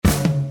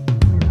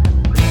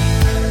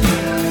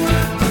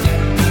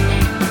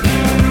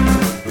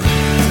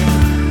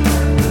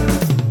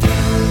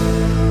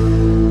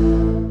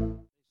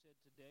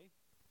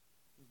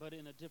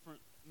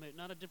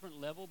not a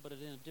different level, but in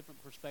a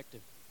different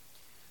perspective.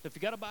 So if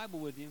you got a Bible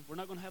with you, we're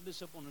not going to have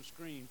this up on the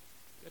screen.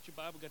 You got your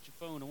Bible, got your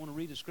phone. I want to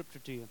read the scripture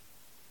to you.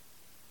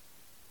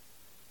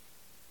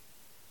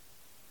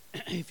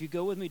 If you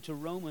go with me to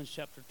Romans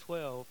chapter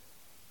 12,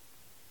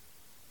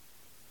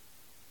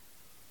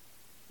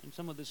 and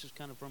some of this is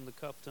kind of from the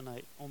cuff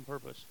tonight on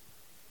purpose.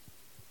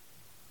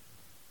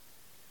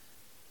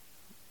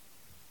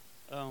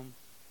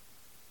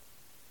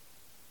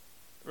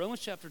 Romans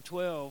chapter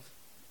 12,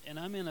 and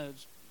I'm in a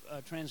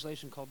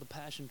translation called the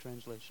Passion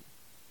Translation,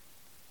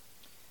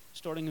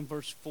 starting in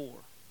verse 4.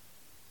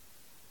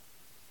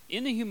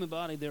 In the human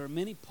body there are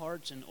many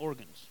parts and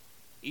organs,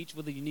 each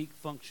with a unique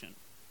function.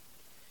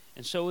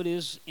 And so it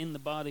is in the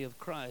body of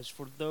Christ,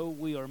 for though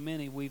we are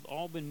many, we've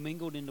all been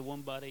mingled into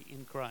one body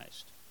in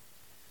Christ.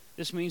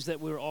 This means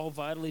that we're all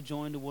vitally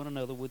joined to one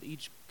another, with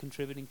each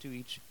contributing to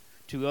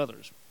the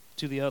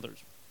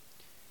others.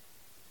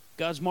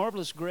 God's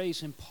marvelous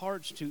grace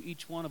imparts to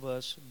each one of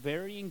us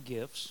varying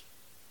gifts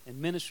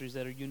and ministries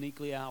that are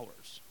uniquely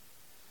ours.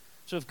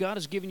 So if God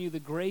has given you the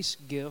grace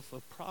gift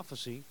of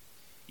prophecy,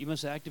 you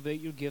must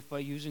activate your gift by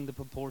using the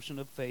proportion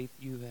of faith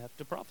you have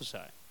to prophesy.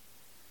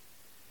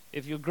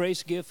 If your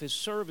grace gift is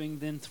serving,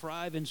 then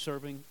thrive in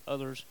serving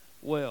others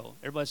well.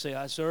 Everybody say,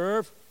 I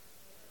serve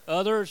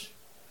others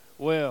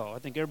well. I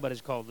think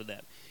everybody's called to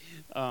that.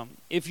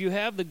 If you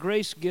have the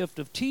grace gift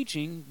of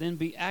teaching, then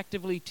be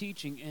actively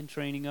teaching and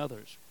training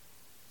others.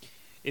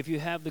 If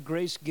you have the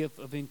grace gift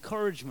of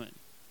encouragement,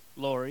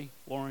 Lori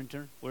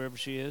Warrington, wherever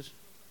she is,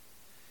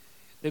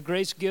 the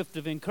grace gift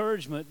of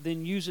encouragement,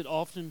 then use it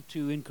often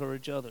to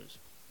encourage others.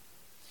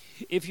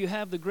 If you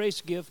have the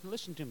grace gift,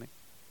 listen to me,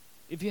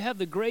 if you have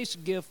the grace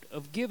gift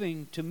of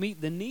giving to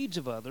meet the needs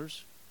of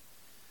others,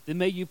 then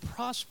may you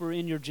prosper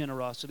in your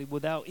generosity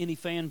without any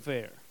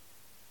fanfare.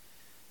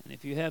 And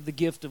if you have the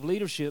gift of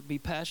leadership, be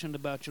passionate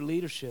about your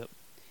leadership.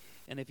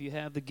 And if you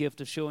have the gift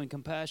of showing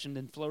compassion,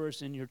 then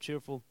flourish in your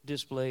cheerful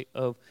display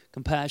of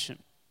compassion.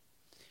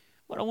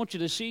 What I want you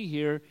to see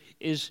here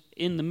is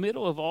in the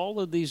middle of all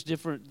of these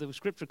different, the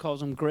scripture calls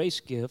them grace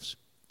gifts,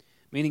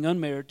 meaning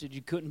unmerited.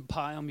 You couldn't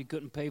buy them, you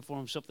couldn't pay for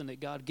them, something that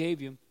God gave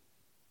you.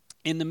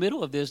 In the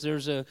middle of this,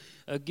 there's a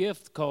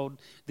gift called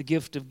the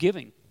gift of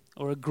giving,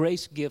 or a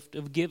grace gift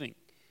of giving,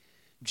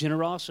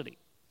 generosity.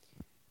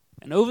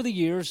 And over the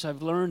years,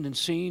 I've learned and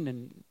seen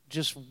and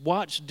just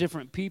watched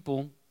different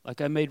people, like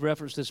I made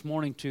reference this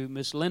morning to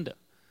Miss Linda,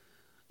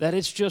 that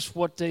it's just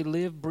what they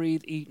live,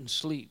 breathe, eat, and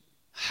sleep.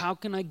 How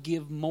can I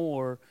give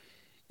more?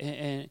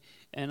 And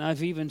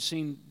I've even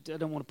seen, I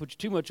don't want to put you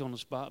too much on the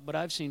spot, but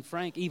I've seen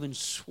Frank even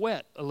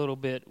sweat a little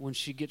bit when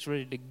she gets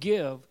ready to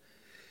give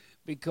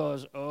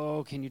because,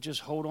 can you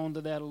just hold on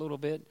to that a little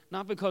bit?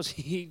 Not because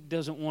he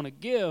doesn't want to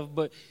give,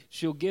 but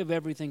she'll give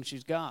everything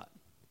she's got.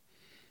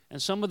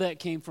 And some of that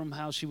came from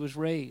how she was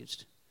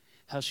raised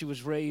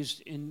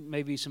in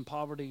maybe some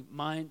poverty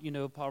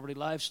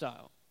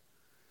lifestyle.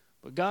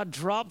 But God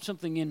dropped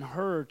something in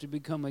her to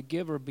become a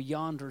giver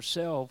beyond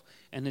herself,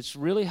 and it's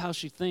really how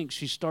she thinks.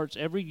 She starts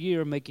every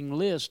year making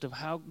lists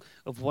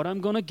of what I'm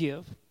going to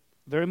give,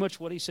 very much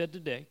what he said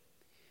today.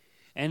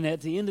 And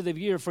at the end of the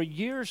year, for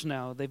years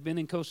now, they've been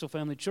in Coastal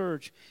Family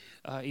Church.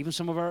 Even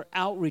some of our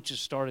outreaches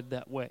started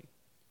that way,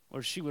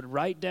 where she would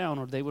write down,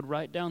 or they would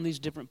write down these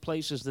different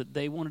places that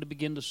they wanted to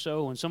begin to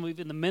sow. And some of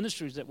even the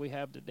ministries that we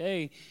have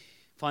today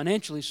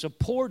financially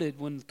supported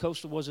when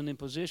Coastal wasn't in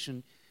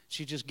position.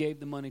 She just gave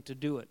the money to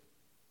do it.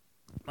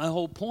 My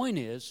whole point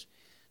is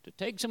to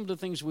take some of the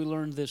things we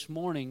learned this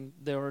morning.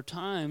 There are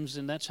times,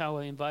 and that's how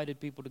I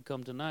invited people to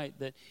come tonight,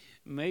 that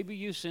maybe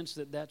you sense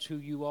that that's who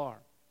you are.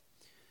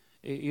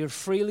 You're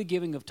freely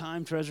giving of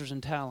time, treasures,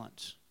 and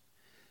talents.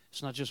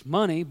 It's not just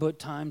money, but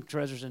time,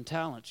 treasures, and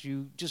talents.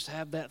 You just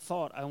have that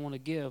thought, I want to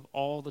give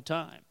all the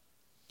time.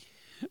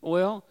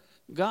 Well,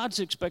 God's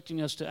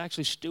expecting us to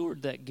actually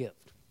steward that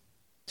gift,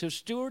 to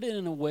steward it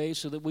in a way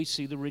so that we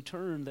see the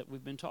return that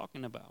we've been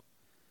talking about.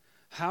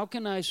 How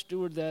can I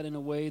steward that in a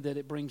way that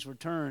it brings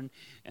return?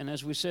 And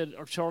as we said,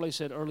 or Charlie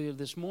said earlier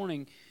this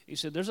morning, he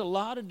said there's a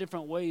lot of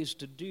different ways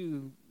to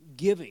do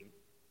giving,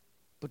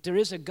 but there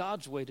is a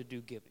God's way to do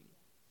giving.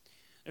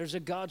 There's a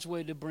God's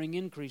way to bring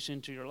increase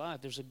into your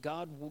life. There's a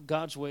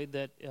God's way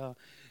that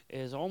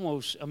is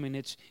almost,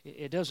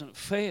 it doesn't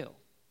fail.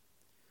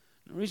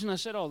 The reason I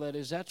said all that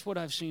is that's what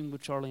I've seen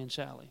with Charlie and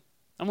Sally.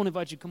 I'm going to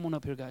invite you, come on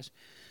up here, guys.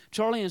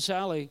 Charlie and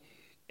Sally,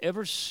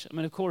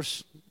 of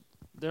course,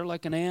 they're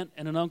like an aunt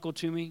and an uncle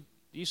to me.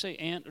 Do you say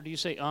aunt or do you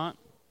say aunt?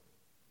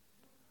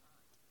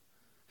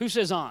 Who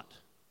says aunt?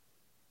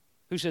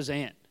 Who says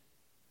aunt?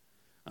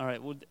 All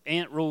right, well,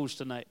 aunt rules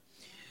tonight.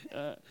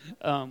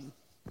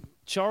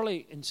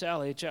 Charlie and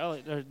Sally,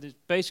 they're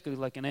basically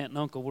like an aunt and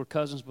uncle. We're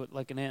cousins, but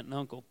like an aunt and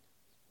uncle.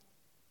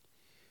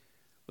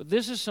 But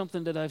this is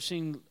something that I've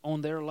seen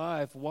on their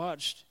life,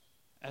 watched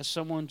as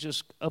someone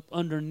just up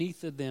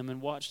underneath of them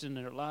and watched in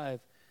their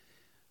life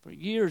for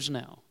years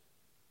now.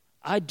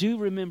 I do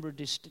remember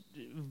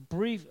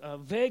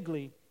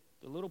vaguely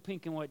the little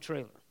pink and white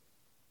trailer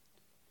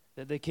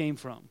that they came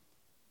from.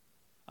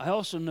 I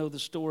also know the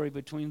story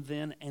between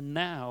then and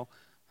now,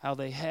 how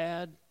they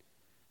had,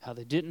 how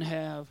they didn't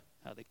have,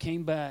 how they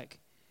came back.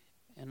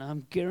 And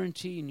I'm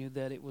guaranteeing you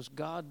that it was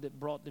God that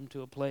brought them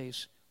to a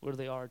place where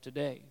they are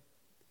today.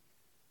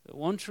 The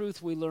one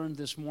truth we learned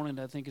this morning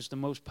that I think is the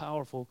most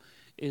powerful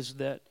is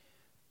that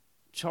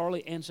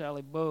Charlie and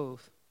Sally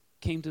both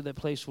came to that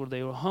place where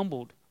they were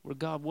humbled, where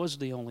God was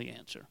the only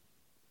answer.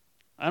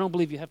 I don't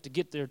believe you have to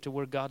get there to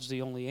where God's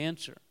the only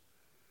answer.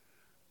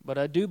 But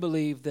I do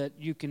believe that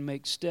you can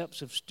make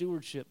steps of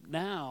stewardship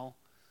now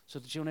so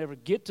that you'll never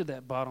get to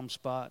that bottom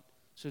spot,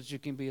 so that you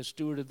can be a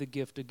steward of the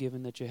gift of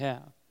giving that you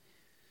have.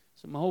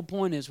 So my whole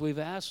point is we've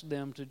asked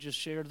them to just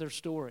share their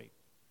story.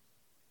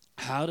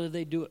 How did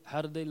they do it?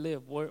 How did they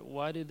live?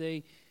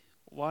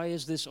 Why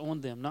is this on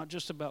them? Not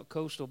just about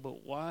Coastal,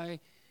 but why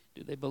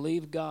do they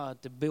believe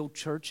God to build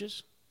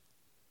churches?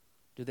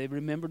 Do they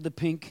remember the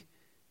pink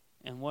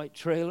and white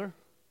trailer?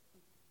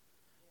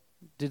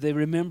 Did they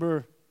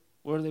remember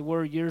where they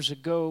were years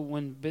ago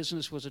when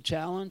business was a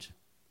challenge?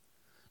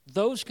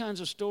 Those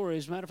kinds of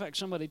stories. Matter of fact,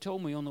 somebody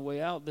told me on the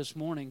way out this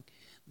morning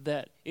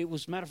that it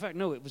was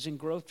in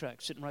Growth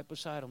Track, sitting right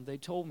beside them. They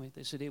told me,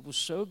 they said, it was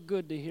so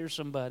good to hear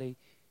somebody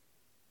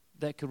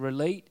that could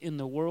relate in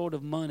the world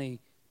of money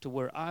to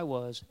where I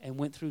was and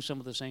went through some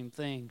of the same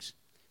things,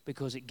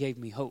 because it gave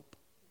me hope.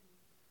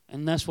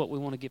 And that's what we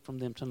want to get from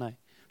them tonight.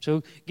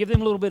 So give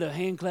them a little bit of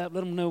hand clap.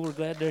 Let them know we're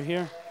glad they're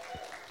here.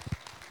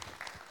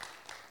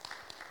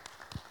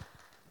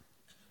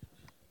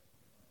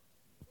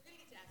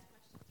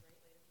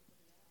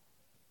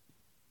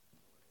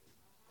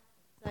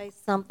 Say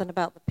something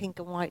about the pink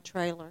and white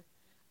trailer.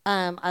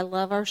 I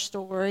love our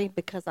story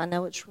because I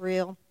know it's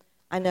real.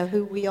 I know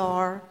who we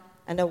are.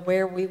 I know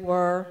where we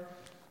were,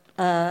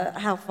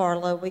 how far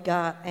low we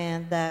got,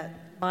 and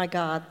that my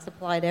God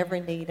supplied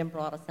every need and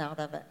brought us out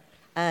of it.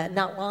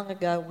 Not long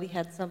ago, we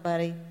had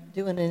somebody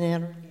doing an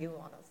interview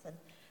on us.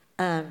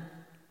 And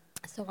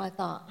so I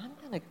thought, I'm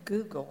going to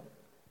Google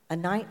a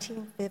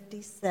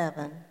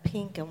 1957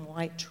 pink and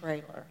white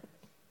trailer.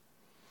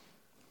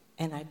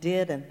 And I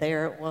did, and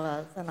there it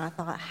was. And I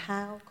thought,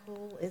 how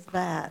cool is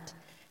that?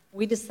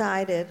 We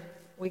decided,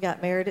 we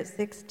got married at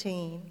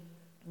 16,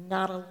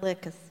 not a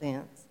lick of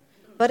sense.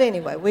 But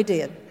anyway, we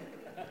did.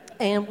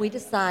 And we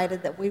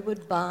decided that we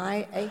would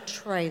buy a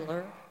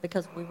trailer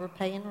because we were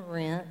paying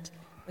rent.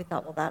 We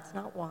thought, well, that's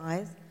not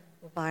wise.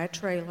 We'll buy a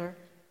trailer.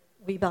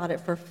 We bought it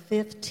for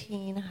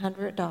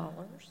 $1,500.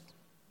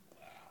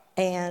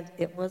 And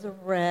it was a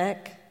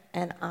wreck,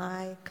 and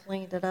I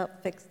cleaned it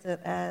up, fixed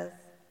it as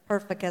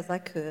perfect as I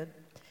could.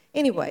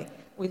 Anyway,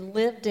 we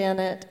lived in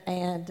it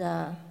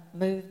and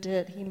moved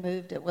it. He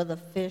moved it with a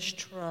fish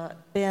truck,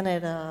 bent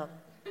it up.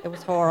 It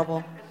was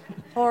horrible.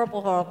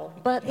 Horrible, horrible.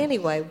 But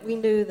anyway, we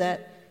knew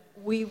that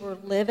we were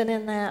living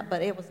in that,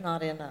 but it was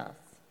not in us.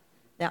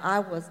 Now, I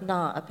was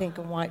not a pink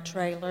and white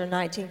trailer in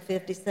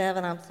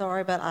 1957. I'm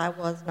sorry, but I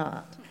was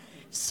not.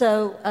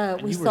 So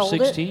we sold it. You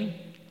were 16?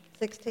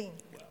 16.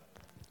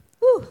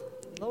 Whew,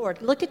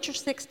 Lord, look at your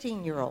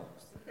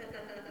 16-year-olds.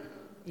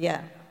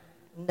 Yeah,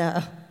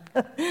 no.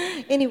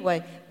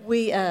 Anyway,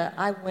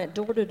 I went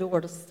door to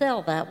door to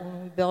sell that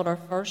when we built our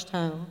first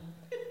home.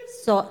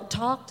 So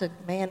talked a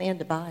man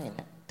into buying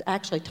it.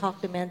 Actually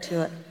talked him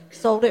into it.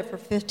 Sold it for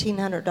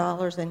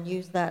 $1,500 and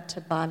used that to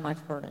buy my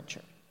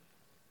furniture.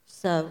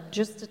 So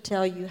just to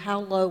tell you how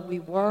low we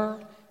were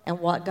and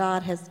what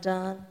God has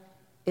done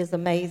is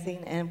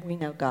amazing, and we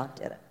know God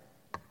did it.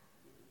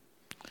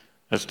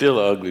 It's still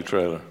an ugly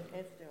trailer.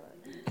 It's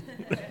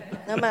still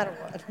no matter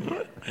what.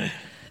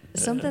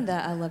 Something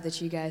that I love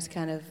that you guys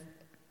kind of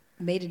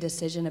made a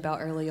decision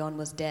about early on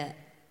was debt.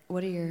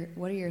 What are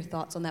your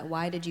thoughts on that?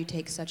 Why did you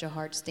take such a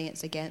hard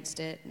stance against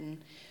it, and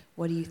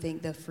what do you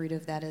think the fruit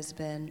of that has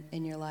been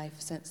in your life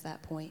since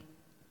that point?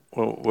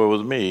 Well,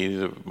 with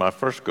me, my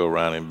first go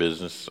around in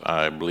business,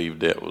 I believed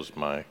debt was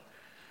my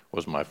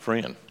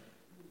friend.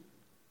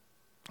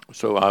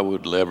 So I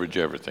would leverage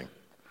everything.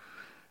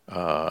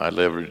 I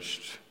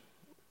leveraged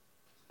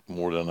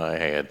more than I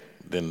had.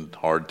 Then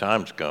hard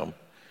times come,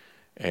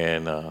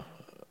 and the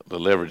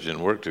leverage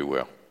didn't work too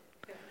well.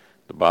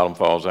 The bottom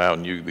falls out,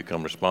 and you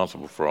become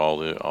responsible for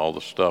all the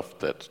stuff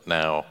that's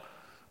now,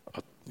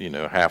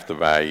 half the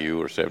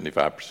value or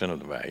 75% of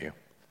the value.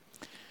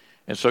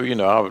 And so,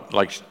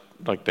 like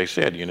they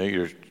said,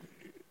 you're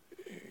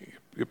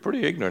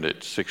pretty ignorant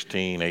at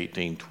 16,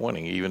 18,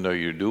 20, even though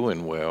you're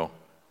doing well.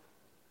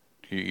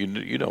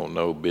 You don't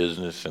know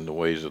business and the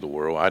ways of the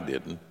world. I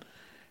didn't.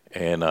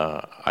 And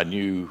I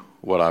knew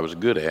what I was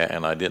good at,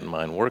 and I didn't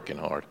mind working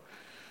hard.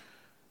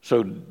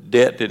 So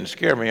debt didn't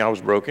scare me. I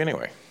was broke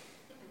anyway.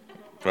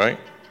 Right?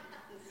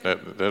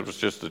 That was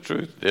just the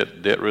truth.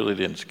 Debt really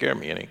didn't scare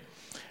me any.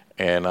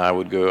 And I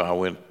went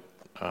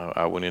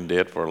in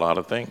debt for a lot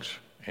of things.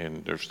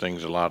 And there's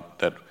things a lot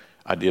that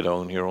I did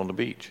own here on the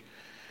beach.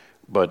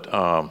 But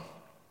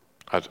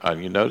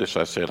you notice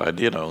I said I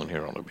did own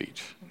here on the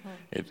beach.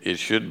 Mm-hmm. It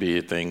should be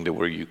a thing to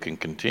where you can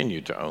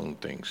continue to own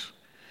things.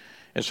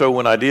 And so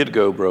when I did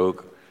go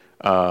broke,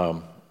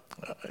 for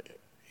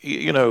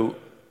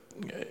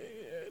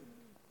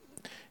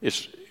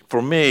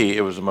me,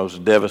 it was the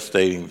most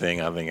devastating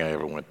thing I think I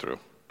ever went through.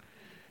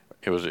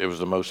 It was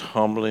the most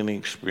humbling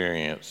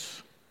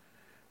experience,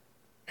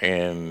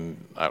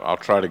 and I'll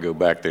try to go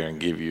back there and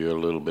give you a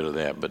little bit of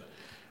that.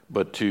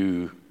 But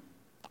to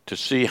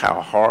see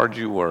how hard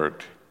you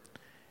worked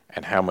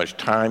and how much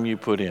time you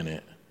put in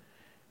it,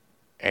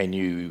 and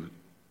you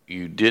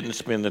didn't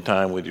spend the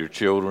time with your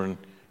children,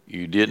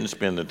 you didn't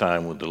spend the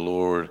time with the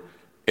Lord,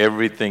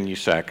 everything you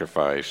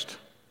sacrificed,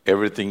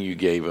 everything you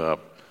gave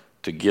up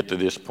to get to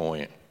this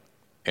point,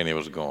 and it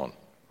was gone.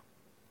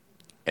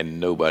 And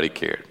nobody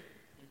cared.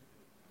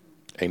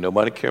 Ain't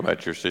nobody care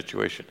about your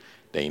situation.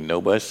 There ain't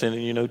nobody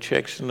sending you no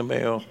checks in the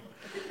mail.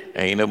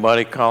 Ain't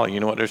nobody calling. You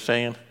know what they're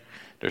saying?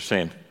 They're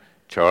saying,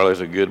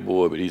 Charlie's a good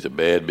boy, but he's a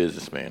bad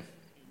businessman.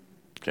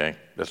 Okay?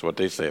 That's what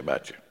they say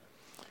about you.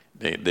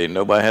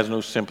 Nobody has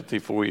no sympathy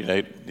for you.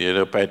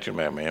 They'll pat you,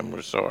 man,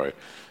 we're sorry.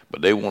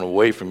 But they want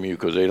away from you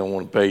because they don't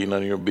want to pay you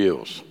none of your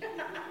bills.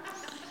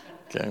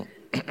 Okay?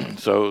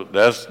 So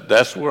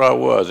that's where I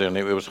was, and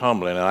it was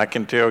humbling. And I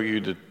can tell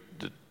you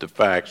the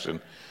facts, and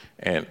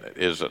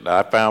is that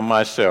I found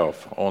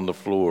myself on the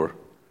floor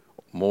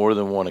more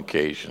than one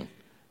occasion,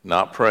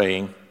 not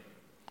praying,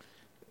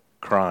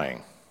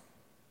 crying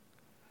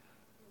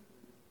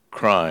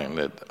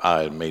that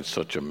I had made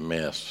such a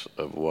mess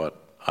of what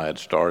I had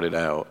started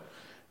out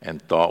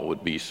and thought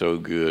would be so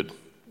good,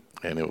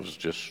 and it was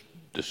just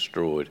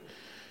destroyed.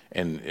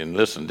 And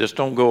listen, this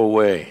don't go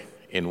away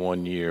in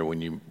 1 year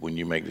when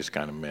you make this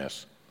kind of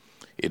mess.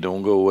 It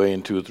don't go away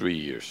in 2 or 3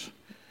 years.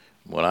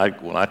 When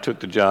I took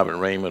the job at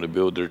Rhema to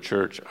build their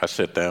church, I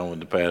sat down with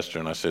the pastor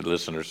and I said,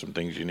 listen, there's some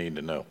things you need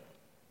to know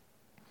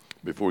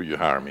before you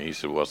hire me. He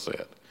said, what's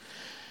that?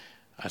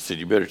 I said,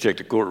 you better check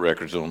the court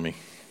records on me.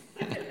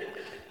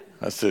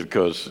 I said,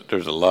 because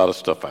there's a lot of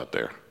stuff out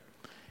there.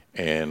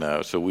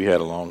 And so we had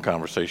a long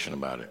conversation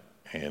about it.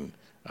 And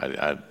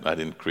I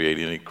didn't create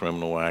any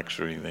criminal acts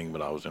or anything,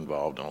 but I was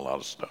involved in a lot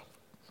of stuff.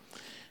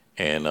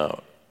 And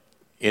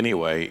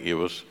anyway, it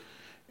was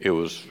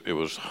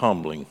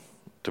humbling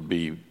to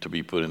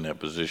be put in that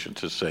position,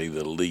 to say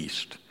the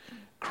least.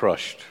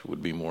 Crushed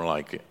would be more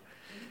like it.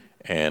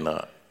 And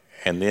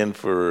then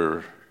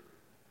for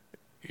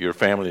your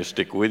family to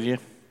stick with you,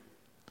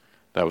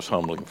 that was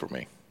humbling for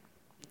me.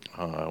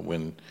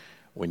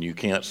 When you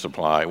can't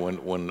supply,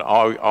 when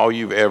all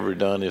you've ever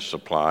done is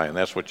supply, and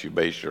that's what you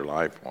base your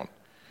life on.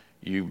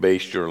 You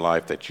based your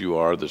life that you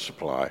are the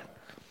supply,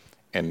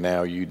 and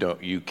now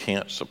you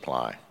can't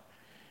supply.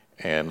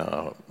 And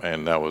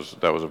that was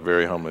a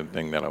very humbling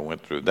thing that I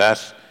went through.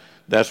 That's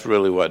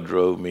really what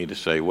drove me to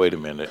say, wait a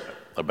minute,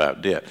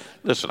 about debt.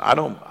 Listen, I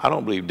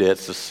don't believe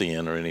debt's a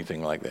sin or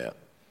anything like that.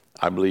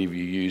 I believe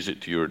you use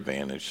it to your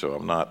advantage. So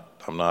I'm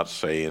not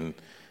saying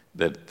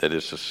that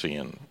it's a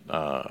sin.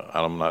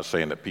 I'm not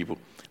saying that people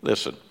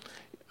listen.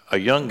 A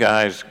young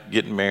guy's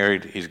getting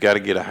married. He's got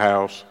to get a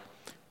house.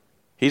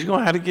 He's going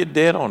to have to get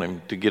debt on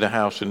him to get a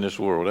house in this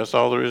world. That's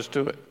all there is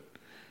to it.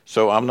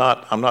 So I'm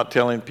not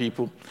telling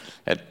people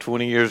at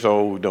 20 years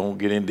old don't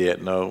get in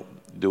debt. No,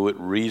 do it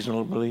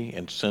reasonably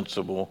and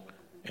sensible,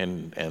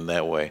 and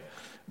that way.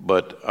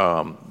 But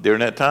during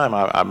that time,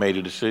 I made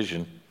a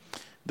decision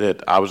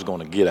that I was going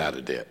to get out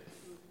of debt,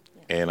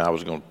 and I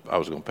was going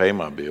to pay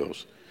my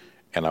bills,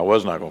 and I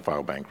was not going to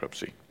file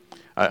bankruptcy.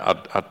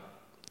 I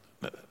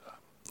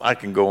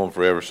can go on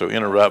forever, so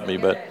interrupt me.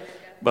 But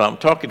I'm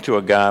talking to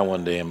a guy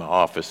one day in my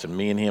office, and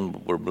me and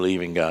him were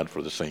believing God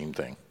for the same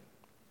thing.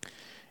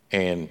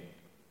 And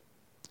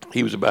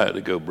he was about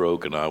to go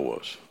broke, and I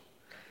was.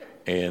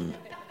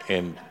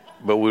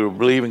 But we were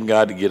believing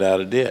God to get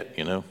out of debt,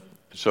 you know.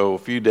 So a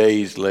few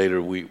days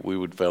later, we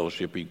would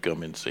fellowship. He'd come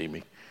in and see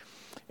me.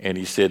 And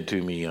he said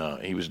to me,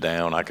 he was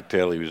down. I could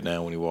tell he was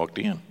down when he walked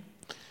in.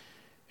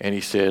 And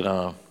he said,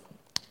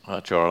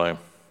 Charlie,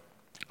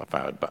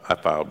 I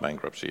filed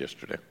bankruptcy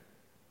yesterday.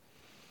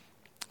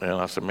 And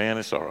I said, man,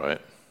 it's all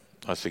right.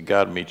 I said,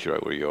 God meets you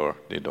right where you are.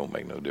 It don't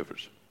make no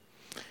difference.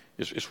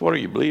 It's what are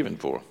you believing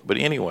for? But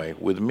anyway,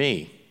 with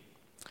me,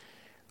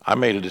 I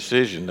made a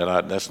decision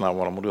that that's not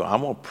what I'm going to do.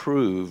 I'm going to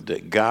prove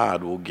that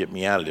God will get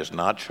me out of this,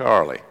 not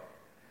Charlie.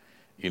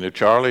 You know,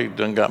 Charlie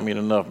done got me in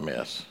enough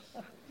mess.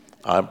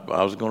 I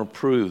was going to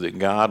prove that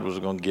God was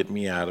going to get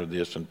me out of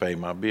this and pay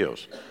my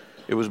bills.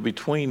 It was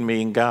between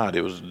me and God.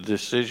 It was a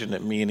decision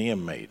that me and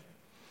him made,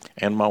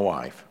 and my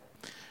wife.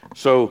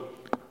 So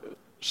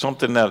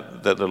something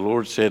that the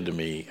Lord said to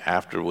me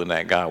after when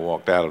that guy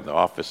walked out of the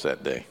office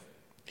that day,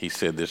 he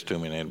said this to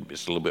me, and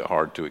it's a little bit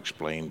hard to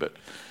explain, but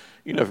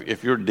you know,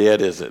 if your debt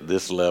is at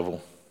this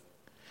level,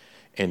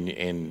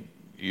 and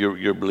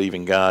you're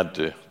believing God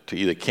to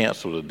either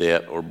cancel the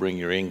debt or bring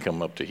your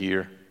income up to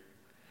here,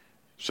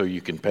 so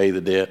you can pay the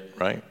debt,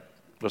 right?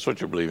 That's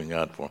what you're believing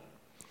God for.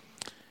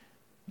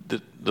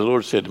 The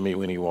Lord said to me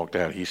when he walked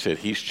out, he said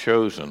he's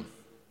chosen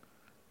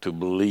to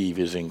believe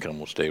his income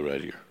will stay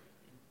right here.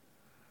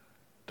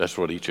 That's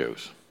what he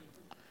chose.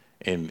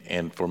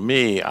 And for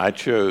me, I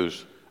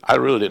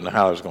really didn't know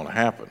how it was going to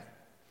happen.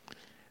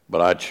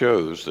 But I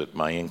chose that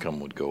my income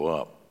would go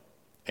up.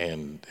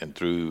 And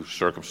through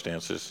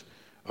circumstances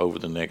over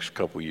the next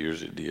couple of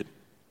years, it did.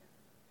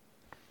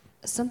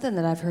 Something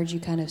that I've heard you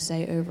kind of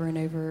say over and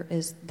over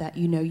is that,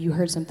 you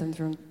heard something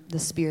from the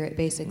Spirit,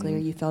 basically, or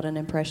you felt an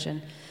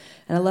impression.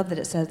 And I love that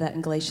it says that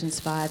in Galatians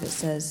 5. It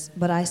says,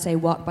 "But I say,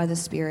 walk by the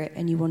Spirit,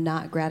 and you will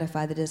not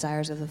gratify the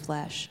desires of the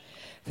flesh.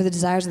 For the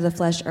desires of the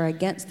flesh are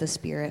against the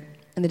Spirit,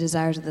 and the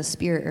desires of the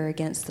Spirit are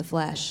against the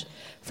flesh.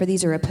 For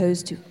these are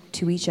opposed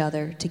to each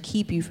other to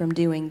keep you from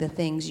doing the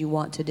things you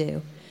want to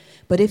do.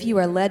 But if you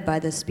are led by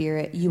the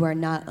Spirit, you are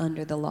not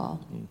under the law."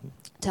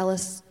 Tell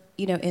us,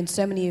 in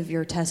so many of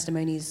your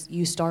testimonies,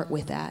 you start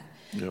with that.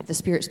 Yep. The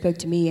Spirit spoke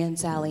to me and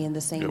Sally in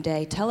the same Yep.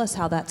 day. Tell us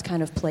how that's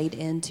kind of played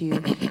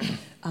into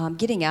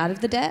getting out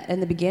of the debt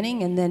in the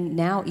beginning, and then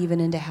now even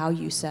into how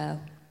you sow.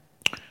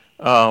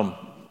 I'll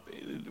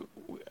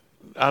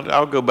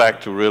go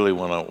back to really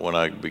when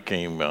I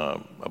became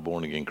a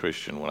born again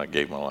Christian, when I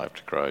gave my life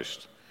to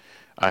Christ.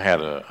 I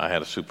had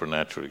a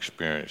supernatural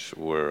experience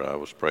where I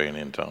was praying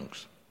in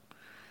tongues,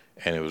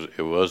 and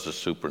it was a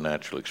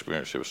supernatural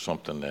experience. It was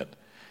something that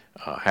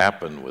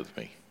happened with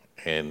me,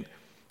 and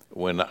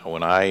when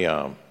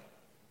I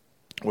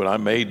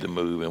made the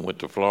move and went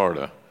to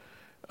Florida,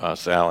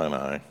 Sal and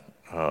I,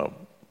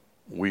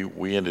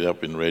 we ended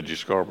up in Reggie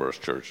Scarborough's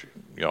church.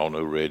 Y'all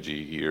know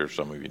Reggie here.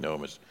 Some of you know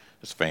him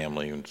as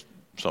family, and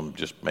some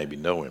just maybe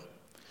know him.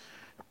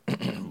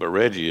 But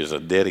Reggie is a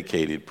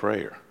dedicated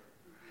prayer,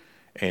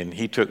 and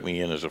he took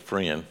me in as a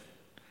friend.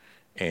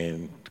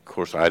 And of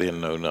course, I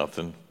didn't know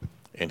nothing,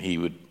 and he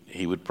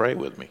would pray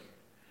with me.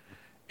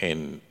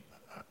 And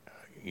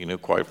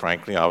quite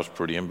frankly, I was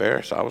pretty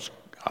embarrassed. I was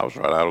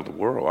right out of the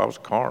world. I was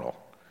carnal,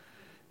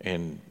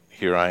 and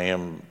here I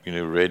am.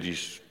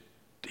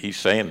 He's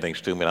saying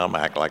things to me, and I'm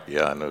acting like,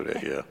 yeah, I know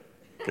that, yeah,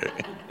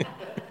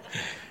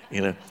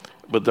 okay.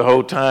 But the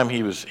whole time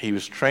he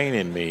was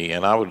training me,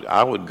 and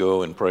I would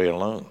go and pray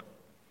alone,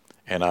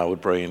 and I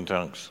would pray in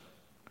tongues,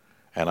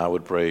 and I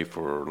would pray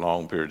for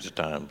long periods of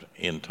time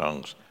in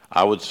tongues.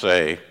 I would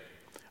say,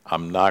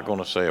 I'm not going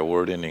to say a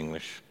word in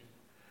English.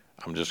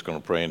 I'm just going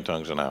to pray in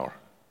tongues an hour.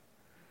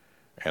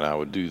 And I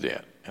would do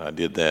that. And I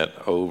did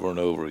that over and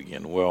over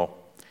again. Well,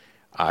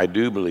 I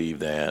do believe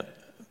that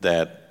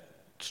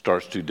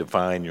starts to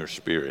define your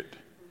spirit.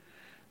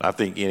 I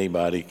think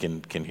anybody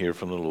can hear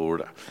from the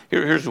Lord.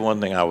 Here's the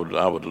one thing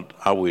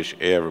I wish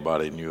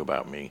everybody knew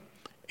about me.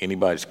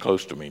 Anybody that's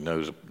close to me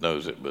knows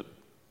it, but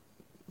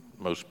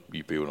most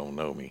you people don't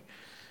know me.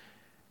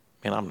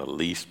 Man, I'm the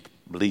least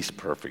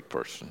perfect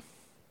person.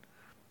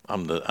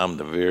 I'm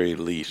the very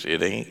least.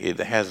 It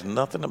has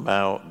nothing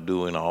about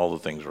doing all the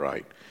things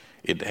right.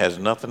 It has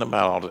nothing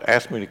about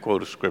ask me to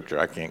quote a scripture.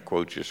 I can't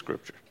quote you a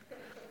scripture.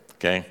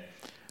 Okay?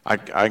 I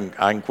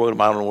can quote them.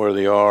 I don't know where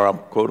they are. I'll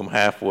quote them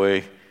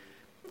halfway.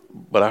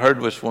 But I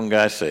heard this one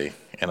guy say,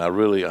 and I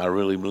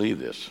really believe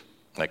this,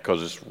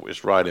 because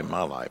it's right in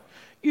my life.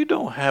 You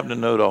don't have to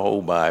know the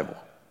whole Bible.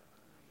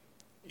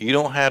 You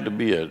don't have to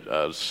be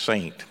a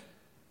saint.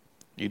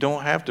 You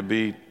don't have to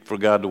be for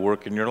God to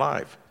work in your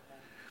life.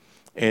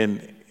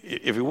 And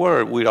if we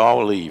were, we'd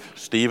all leave.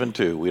 Stephen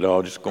too. We'd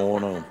all just go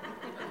on home.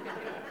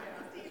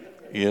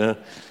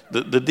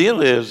 The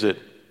deal is that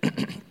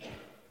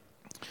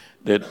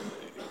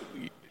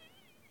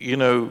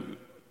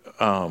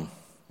I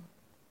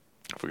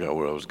forgot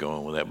where I was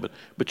going with that,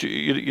 but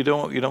you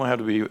don't have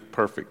to be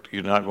perfect.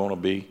 You're not going to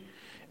be,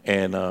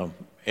 and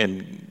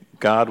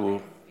God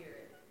will,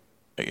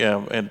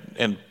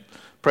 and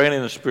praying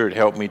in the Spirit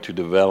helped me to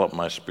develop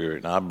my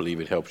spirit, and I believe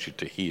it helps you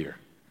to hear,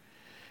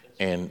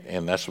 and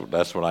that's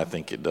what I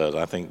think it does.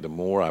 I think the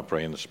more I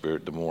pray in the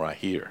Spirit, the more I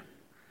hear,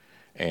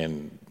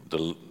 and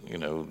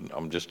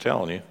I'm just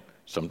telling you.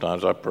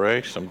 Sometimes I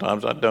pray,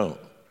 sometimes I don't.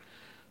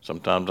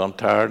 Sometimes I'm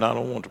tired and I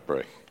don't want to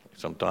pray.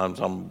 Sometimes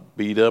I'm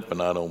beat up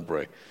and I don't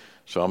pray.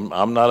 So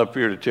I'm not up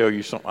here to tell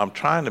you something. I'm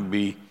trying to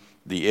be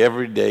the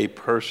everyday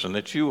person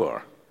that you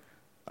are.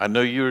 I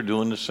know you're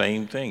doing the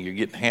same thing. You're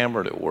getting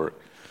hammered at work.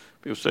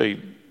 People say,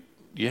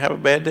 you have a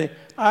bad day?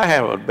 I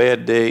have a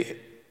bad day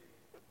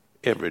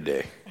every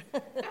day.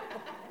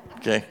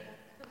 Okay?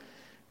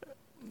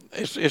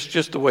 It's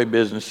just the way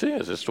business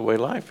is. It's the way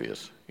life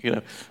is.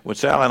 When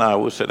Sal and I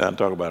will sit down and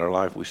talk about our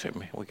life, we say,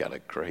 man, we got a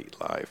great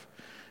life.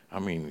 I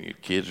mean, your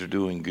kids are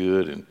doing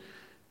good, and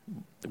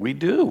we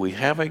do. We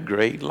have a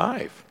great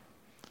life.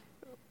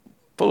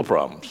 Full of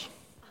problems.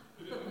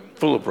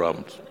 Full of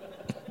problems.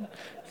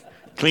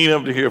 Clean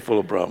up to here, full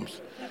of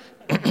problems.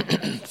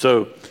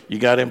 So you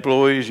got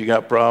employees, you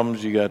got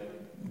problems, you got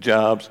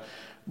jobs,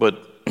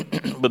 but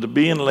the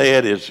being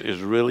led is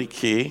really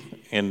key.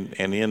 And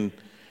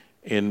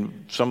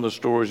in some of the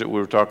stories that we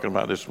were talking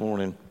about this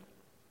morning,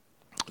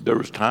 there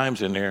was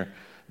times in there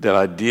that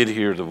I did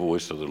hear the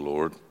voice of the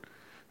Lord.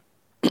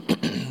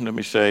 Let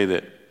me say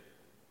that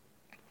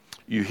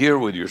you hear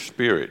with your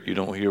spirit, you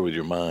don't hear with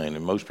your mind,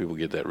 and most people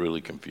get that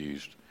really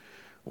confused.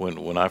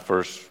 When I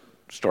first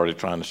started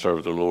trying to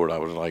serve the Lord, I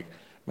was like,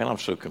 man, I'm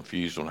so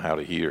confused on how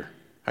to hear.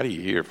 How do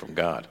you hear from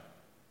God?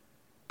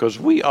 Because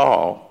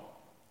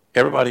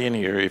everybody in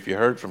here, if you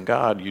heard from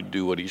God, you'd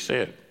do what he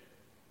said.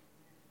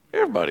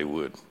 Everybody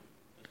would.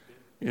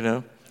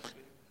 The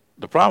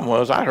problem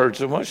was I heard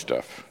so much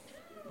stuff.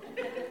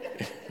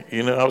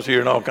 You know, I was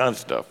hearing all kinds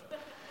of stuff.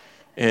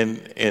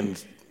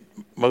 And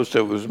most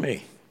of it was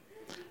me.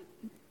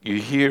 You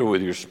hear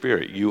with your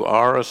spirit. You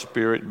are a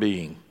spirit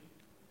being,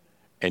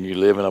 and you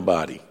live in a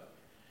body.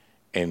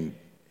 And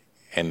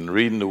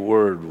reading the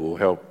Word will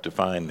help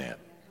define that.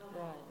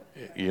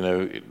 You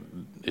know,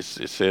 it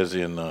says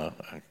in,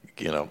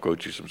 again, I'll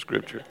quote you some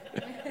scripture.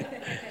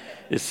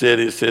 It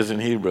says in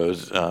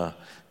Hebrews that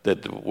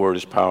the Word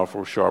is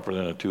powerful, sharper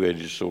than a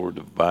two-edged sword,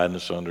 dividing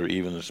asunder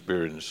even the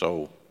spirit and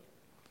soul,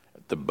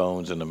 the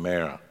bones and the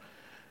marrow.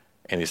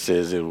 And it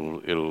says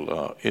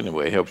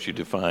anyway, it helps you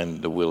define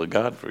the will of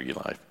God for your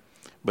life.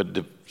 But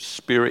the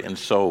spirit and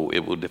soul, it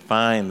will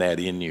define that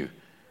in you,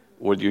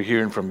 whether you're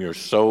hearing from your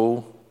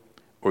soul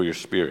or your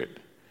spirit.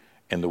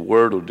 And the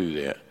Word will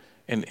do that.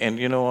 And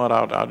you know what?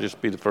 I'll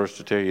just be the first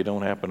to tell you, it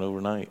don't happen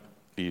overnight.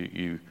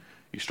 You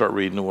start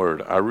reading the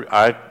Word.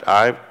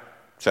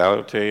 Sally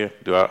will tell you,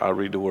 I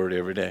read the Word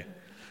every day.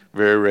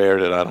 Very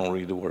rare that I don't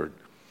read the Word.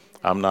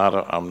 I'm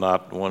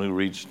not one who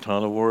reads a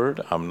ton of Word.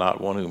 I'm not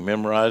one who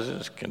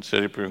memorizes, can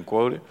sit up here and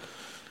quote it.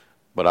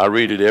 But I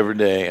read it every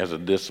day as a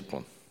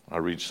discipline. I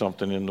read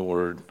something in the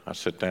Word. I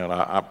sit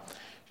down.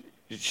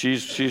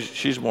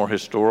 She's more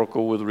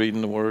historical with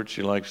reading the Word.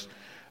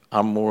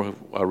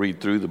 I read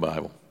through the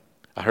Bible.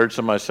 I heard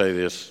somebody say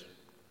this.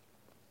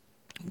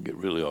 I'll get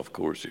really off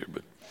course here,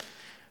 but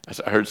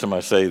I heard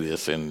somebody say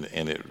this, and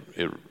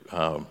it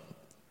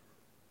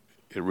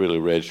really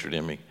registered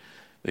in me.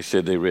 They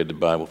said they read the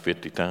Bible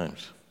 50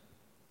 times.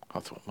 I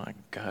thought, my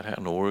God, how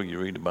in the world you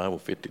read the Bible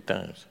 50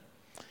 times?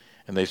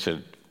 And they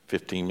said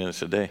 15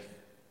 minutes a day,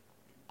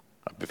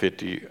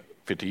 50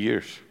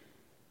 years.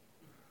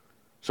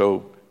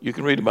 So you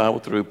can read the Bible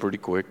through pretty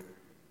quick,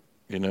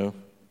 you know,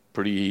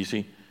 pretty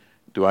easy.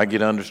 Do I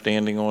get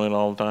understanding on it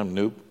all the time?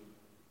 Nope.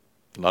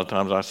 A lot of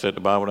times I set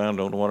the Bible down,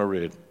 don't know what I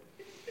read,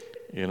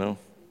 you know.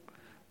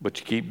 But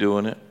you keep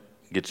doing it,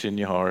 gets in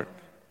your heart.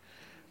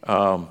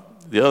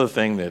 The other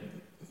thing that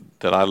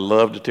I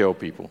love to tell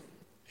people,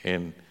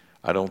 and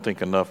I don't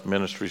think enough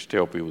ministries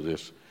tell people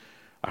this.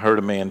 I heard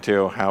a man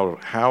tell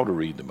how to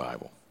read the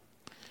Bible,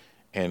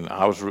 and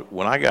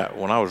when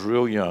I was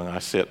real young, I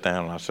sat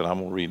down and I said, I'm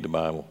gonna read the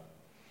Bible,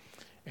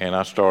 and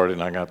I started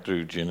and I got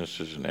through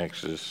Genesis and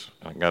Exodus,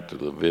 and I got to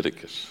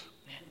Leviticus,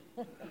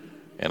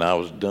 and I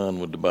was done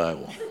with the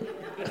Bible,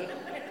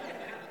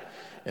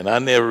 and I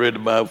never read the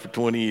Bible for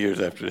 20 years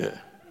after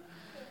that.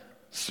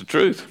 It's the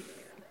truth.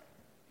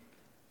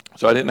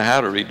 So I didn't know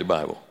how to read the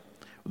Bible.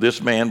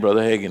 This man,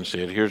 Brother Hagin,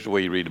 said, here's the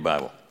way you read the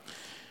Bible.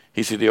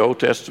 He said the Old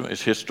Testament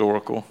is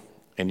historical,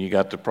 and you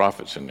got the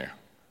prophets in there.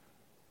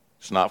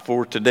 It's not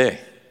for today.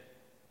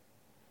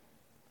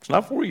 It's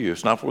not for you.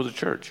 It's not for the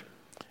church.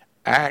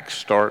 Acts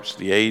starts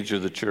the age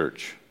of the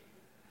church.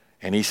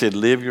 And he said,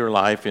 live your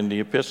life in the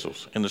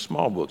epistles, in the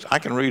small books. I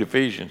can read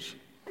Ephesians.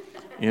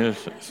 You know,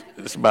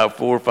 it's about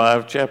 4 or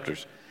 5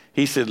 chapters.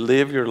 He said,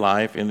 live your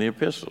life in the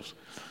epistles.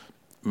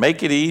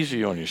 Make it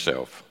easy on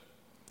yourself.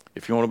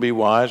 If you want to be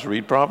wise,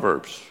 read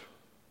Proverbs,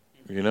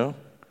 you know.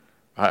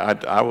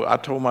 I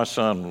told my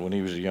son when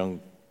he was a young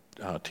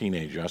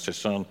teenager, I said,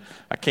 son,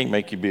 I can't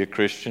make you be a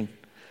Christian,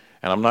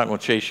 and I'm not going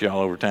to chase you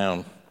all over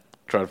town,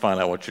 try to find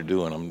out what you're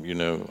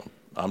doing.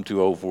 I'm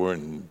too old for it,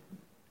 and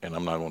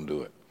I'm not going to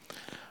do it.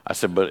 I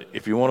said, but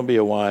if you want to be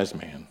a wise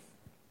man,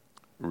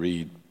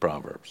 read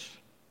Proverbs.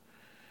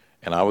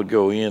 And I would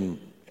go in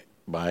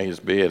by his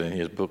bed, and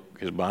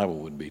his Bible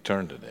would be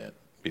turned to that,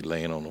 be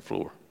laying on the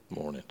floor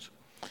mornings.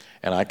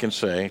 And I can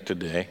say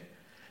today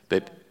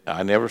that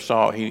I never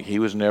saw, he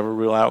was never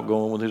real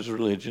outgoing with his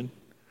religion,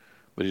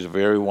 but he's a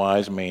very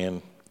wise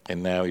man,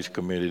 and now he's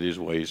committed his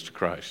ways to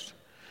Christ.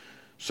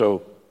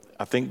 So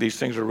I think these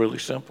things are really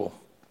simple.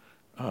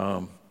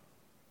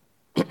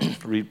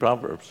 Read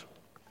Proverbs.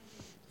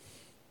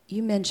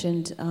 You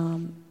mentioned,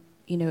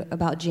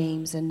 about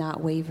James and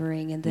not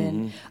wavering, and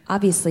then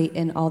obviously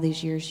in all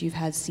these years you've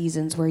had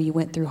seasons where you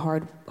went through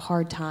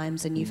hard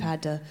times, and you've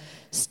had to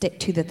stick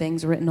to the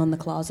things written on the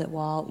closet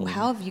wall.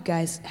 How have you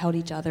guys held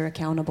each other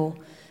accountable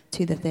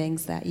to the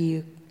things that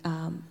you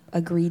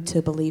agreed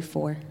to believe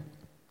for?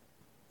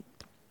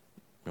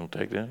 You want to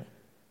take that?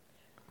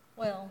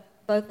 Well,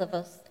 both of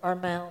us, our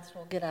mouths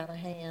will get out of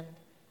hand,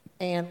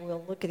 and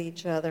we'll look at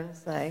each other and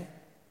say,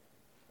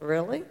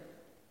 really?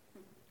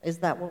 Is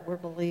that what we're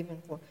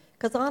believing for?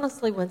 Because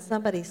honestly, when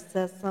somebody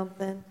says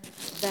something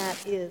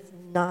that is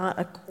not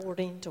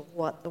according to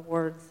what the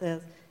Word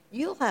says,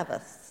 you'll have a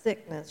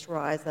sickness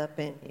rise up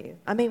in you.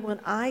 I mean,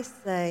 when I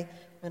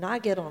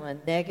get on a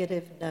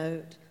negative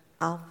note,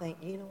 I'll think,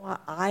 you know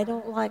what, I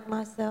don't like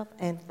myself,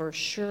 and for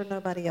sure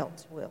nobody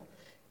else will.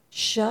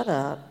 Shut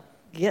up,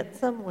 get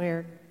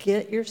somewhere,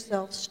 get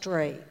yourself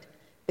straight,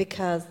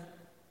 because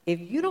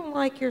if you don't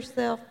like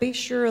yourself, be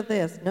sure of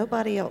this,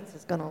 nobody else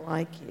is going to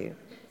like you.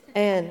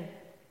 And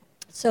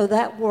so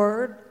that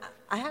word,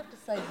 I have to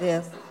say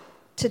this,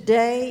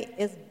 today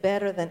is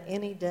better than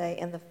any day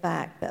in the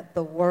fact that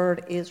the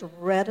word is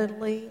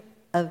readily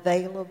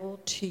available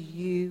to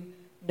you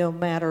no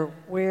matter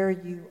where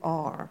you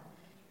are.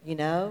 You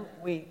know,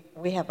 we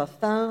have a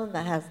phone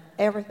that has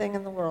everything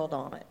in the world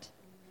on it.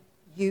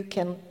 you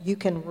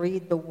can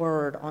read the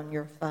Word on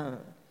your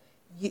phone.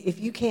 If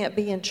you can't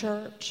be in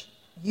church,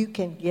 you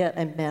can get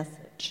a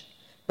message.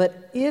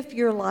 But if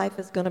your life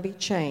is going to be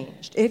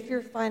changed, if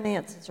your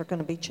finances are going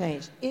to be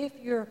changed, if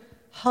your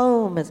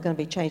home is going to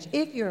be changed,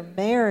 if your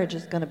marriage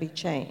is going to be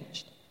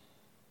changed,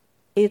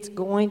 it's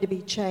going to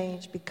be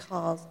changed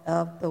because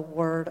of the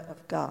Word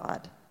of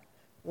God.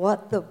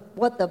 What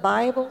the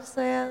Bible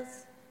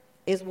says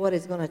is what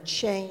is going to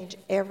change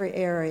every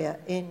area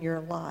in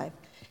your life.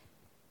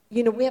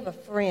 You know, we have a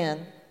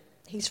friend.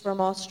 He's from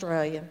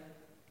Australia.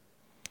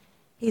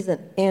 He's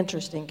an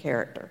interesting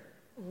character,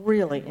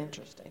 really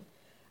interesting.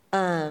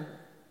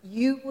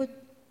 You would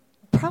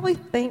probably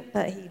think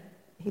that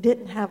he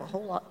didn't have a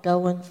whole lot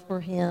going for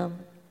him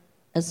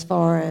as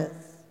far as...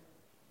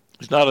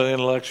 He's not an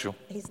intellectual.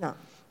 He's not.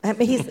 I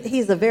mean,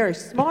 he's a very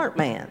smart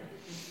man.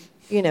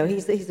 You know,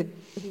 he's a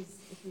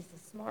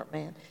smart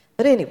man.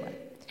 But anyway,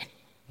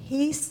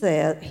 he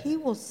said he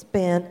will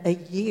spend a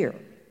year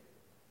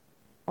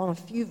on a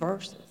few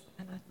verses,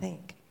 and I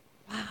think,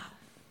 wow.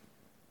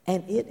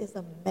 And it is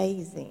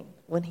amazing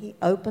when he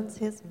opens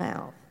his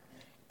mouth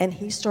and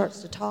he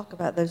starts to talk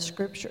about those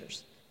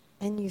scriptures,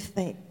 and you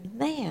think,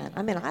 man,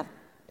 I mean, I've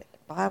been to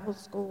Bible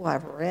school,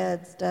 I've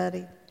read,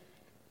 studied,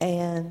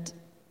 and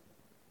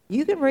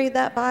you can read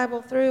that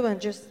Bible through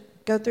and just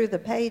go through the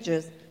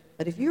pages,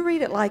 but if you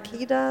read it like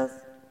he does,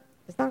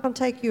 it's not going to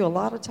take you a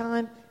lot of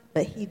time,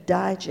 but he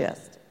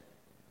digests it.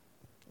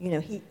 You know,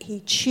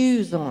 he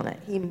chews on it,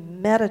 he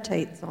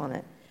meditates on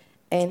it,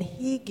 and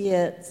he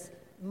gets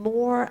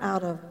more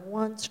out of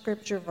one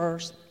scripture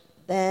verse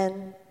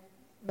than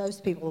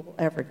most people will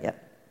ever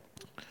get.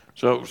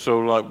 So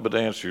like, but to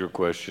answer your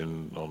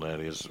question on that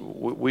is,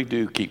 we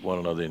do keep one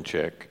another in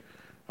check.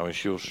 I mean,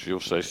 she'll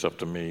say stuff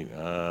to me,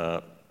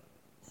 no,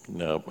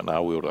 and I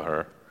will to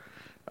her.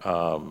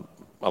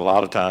 A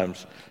lot of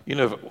times, you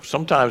know,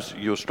 sometimes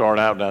you'll start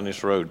out down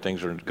this road,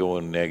 things are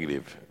going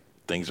negative,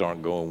 things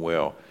aren't going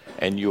well,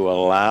 and you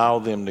allow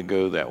them to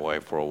go that way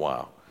for a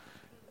while.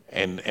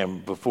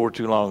 And before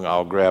too long,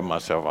 I'll grab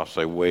myself, I'll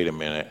say, wait a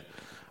minute,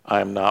 I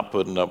am not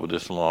putting up with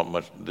this long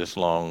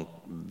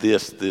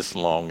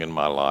in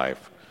my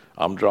life.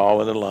 I'm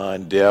drawing the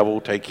line.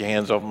 Devil, take your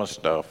hands off my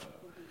stuff.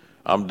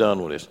 I'm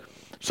done with this.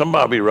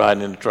 Somebody will be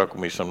riding in the truck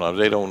with me sometimes.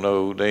 They don't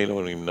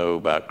even know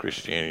about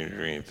Christianity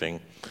or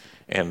anything.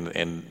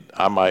 And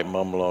I might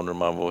mumble under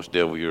my voice,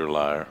 devil, you're a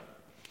liar.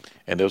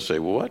 And they'll say,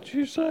 well, what'd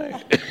you say?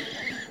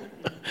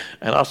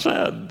 And I'll say,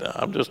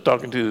 I'm just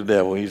talking to the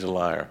devil. He's a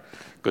liar.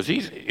 Because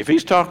if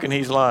he's talking,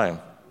 he's lying.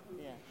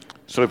 Yeah.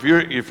 So if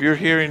you're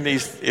hearing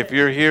these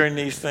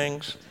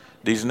things,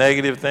 these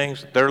negative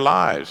things, they're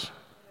lies.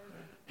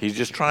 He's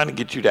just trying to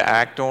get you to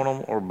act on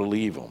them or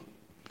believe them.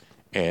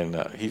 And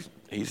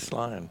he's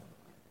lying.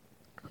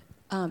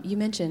 You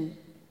mentioned,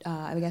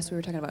 I guess we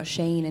were talking about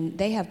Shane, and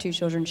they have two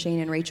children, Shane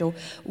and Rachel.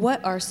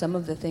 What are some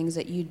of the things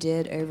that you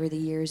did over the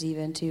years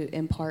even to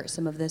impart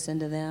some of this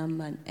into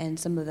them? And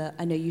some of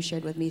I know you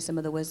shared with me some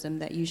of the wisdom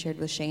that you shared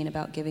with Shane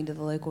about giving to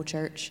the local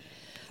church.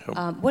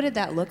 What did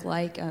that look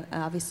like?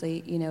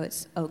 Obviously, you know,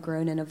 it's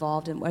grown and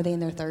evolved. And are they in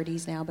their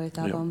 30s now, both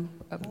of them?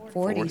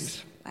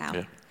 40s.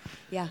 Wow.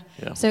 Yeah.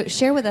 So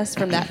share with us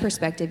from that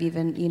perspective,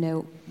 even, you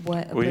know,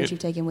 what approach you've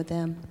taken with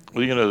them.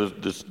 Well, you know,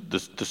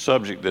 the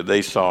subject that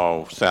they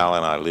saw Sal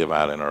and I live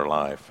out in our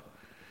life,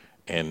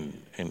 and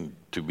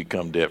to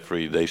become debt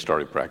free, they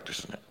started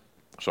practicing it.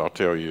 So I'll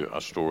tell you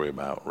a story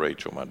about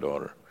Rachel, my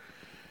daughter.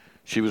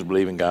 She was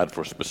believing God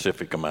for a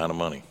specific amount of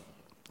money.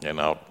 And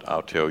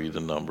I'll tell you the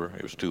number.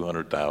 It was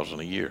 $200,000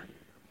 a year.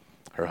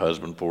 Her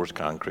husband pours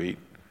concrete.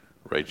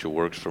 Rachel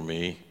works for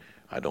me.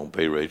 I don't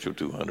pay Rachel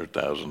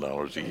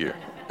 $200,000 a year.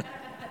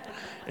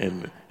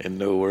 and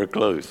nowhere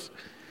close.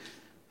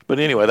 But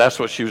anyway, that's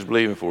what she was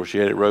believing for. She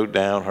had it wrote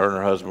down. Her and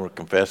her husband were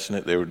confessing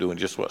it. They were doing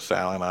just what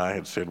Sal and I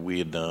had said we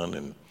had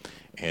done,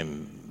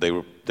 and they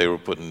were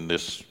putting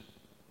this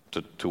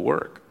to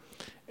work.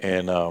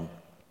 And I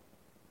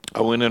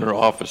went in her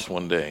office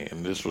one day,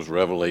 and this was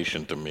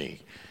revelation to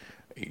me.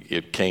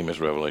 It came as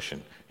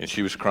revelation, and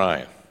she was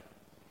crying.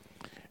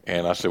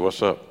 And I said,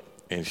 what's up?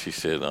 And she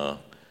said,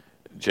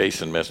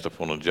 Jason messed up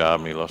on a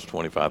job and he lost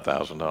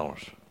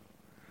 $25,000.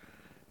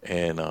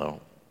 And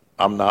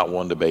I'm not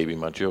one to baby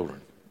my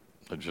children.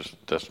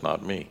 That's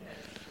not me.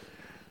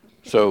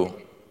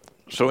 So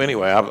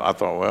anyway, I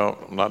thought, well,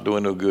 I'm not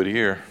doing no good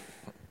here,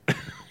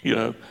 you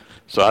know.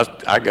 So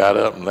I got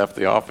up and left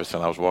the office,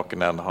 and I was walking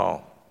down the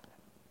hall,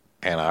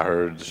 and I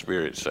heard the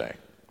Spirit say,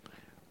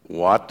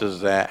 what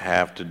does that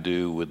have to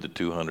do with the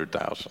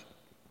 $200,000?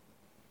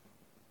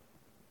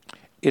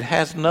 It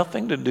has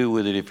nothing to do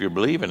with it if you're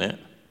believing it.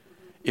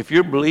 If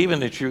you're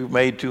believing that you've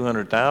made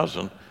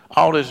 $200,000,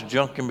 all this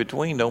junk in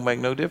between don't make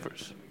no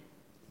difference,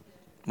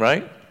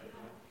 right?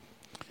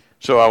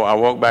 So I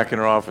walked back in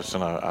her office,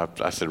 and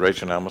I said,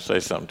 Rachel, now I'm going to say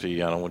something to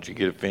you. I don't want you to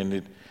get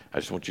offended. I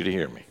just want you to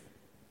hear me.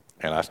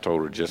 And I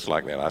told her just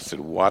like that. I said,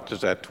 what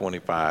does that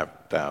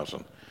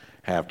 $25,000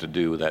 have to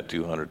do with that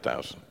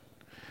 $200,000?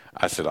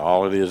 I said,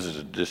 all it is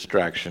a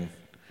distraction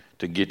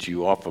to get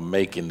you off of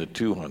making the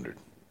 $200,000.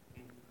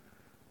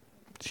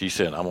 She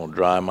said, I'm going to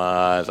dry my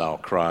eyes. I'll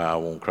cry. I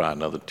won't cry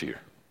another tear.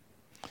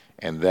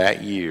 And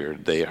that year,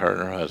 her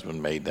and her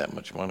husband made that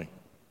much money.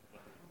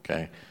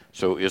 Okay?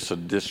 So it's a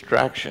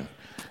distraction.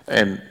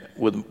 And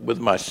with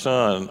my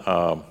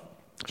son,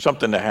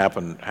 something that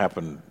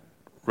happened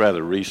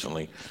rather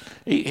recently,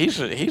 he's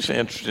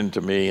interesting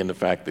to me in the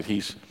fact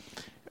that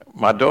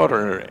my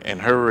daughter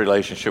and her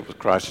relationship with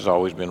Christ has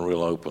always been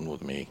real open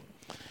with me.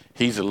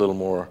 He's a little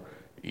more,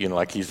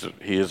 like he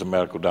is a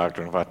medical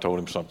doctor, and if I told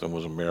him something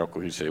was a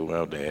miracle, he'd say,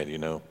 well,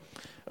 Dad,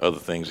 other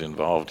things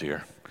involved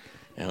here.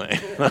 And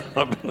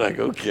I'd be like,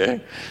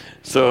 okay.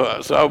 So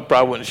I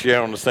probably wouldn't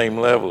share on the same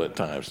level at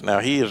times. Now,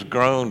 he has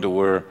grown to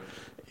where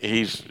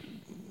he's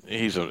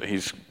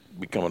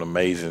become an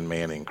amazing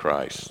man in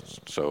Christ.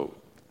 So,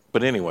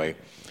 but anyway,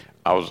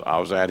 I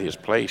was at his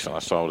place, and I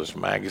saw this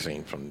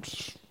magazine from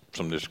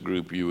this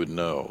group you would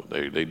know.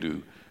 They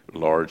do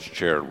large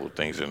charitable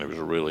things, and it was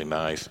really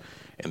nice.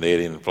 And they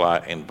had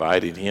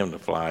invited him to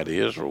fly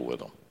to Israel with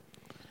them.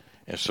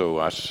 And so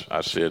I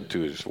said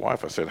to his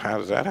wife, I said, how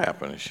does that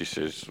happen? And she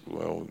says,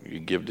 well, you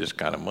give this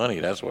kind of money,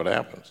 that's what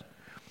happens.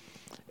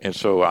 And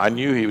so I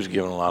knew he was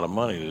giving a lot of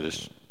money to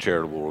this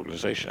charitable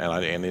organization,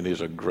 and it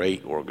is a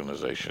great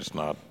organization. It's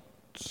not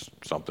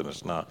something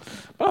it's not.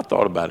 But I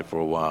thought about it for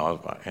a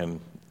while, and,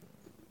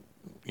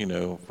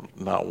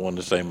 not wanting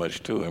to say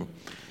much to him.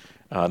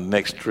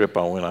 Next trip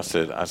I went, I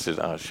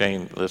said,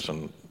 Shane,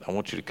 listen, I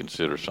want you to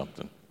consider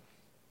something.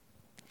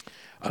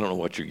 I don't know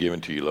what you're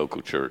giving to your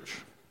local church.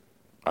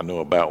 I know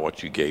about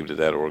what you gave to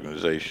that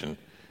organization.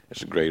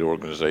 It's a great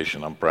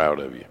organization. I'm proud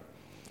of you.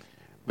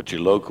 But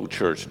your local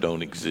church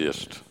don't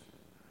exist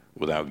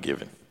without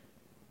giving.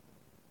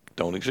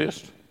 Don't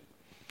exist.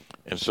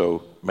 And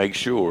so make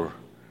sure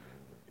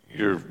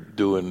you're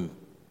doing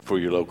for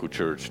your local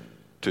church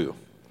too.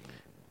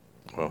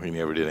 Well, he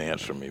never did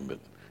answer me, but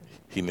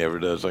he never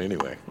does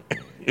anyway.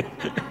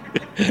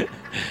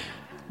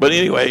 But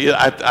anyway,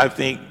 I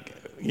think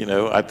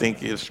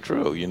it's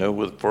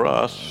true. For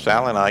us,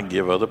 Sal and I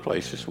give other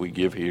places. We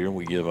give here and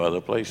we give other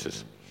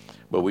places.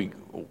 But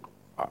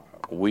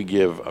we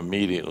give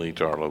immediately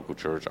to our local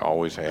church,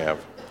 always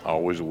have,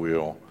 always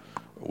will.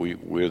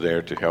 We're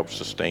there to help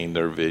sustain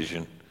their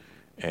vision.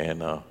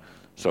 And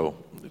so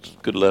it's a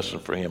good lesson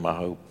for him, I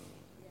hope.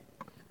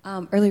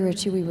 Earlier,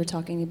 too, we were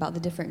talking about the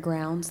different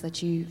grounds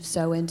that you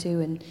sow into,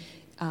 and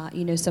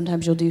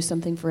sometimes you'll do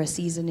something for a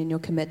season and you'll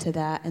commit to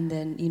that, and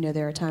then,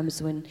 there are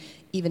times when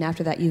even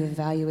after that you've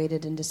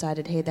evaluated and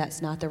decided, hey,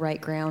 that's not the right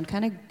ground.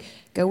 Kind of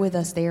go with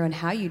us there on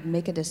how you'd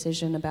make a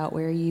decision about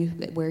where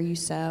you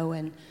sow,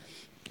 and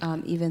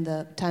even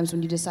the times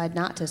when you decide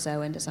not to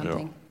sow into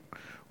something. Yeah.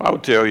 Well, I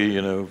would tell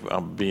you,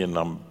 I'm being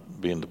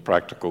the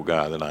practical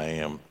guy that I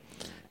am,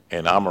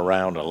 and I'm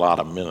around a lot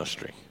of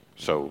ministry,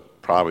 so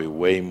probably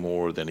way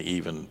more than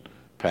even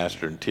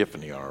Pastor and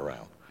Tiffany are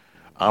around.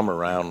 I'm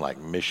around like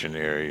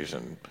missionaries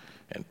and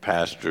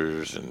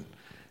pastors and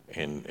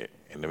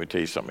let me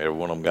tell you something, every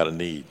one of them got a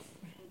need,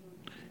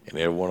 and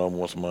every one of them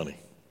wants money,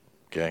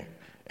 okay?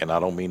 And I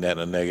don't mean that in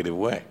a negative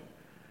way.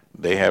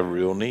 They have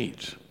real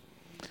needs.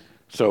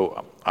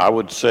 So I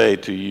would say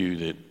to you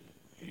that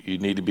you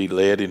need to be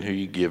led in who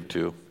you give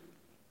to,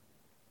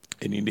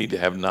 and you need to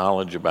have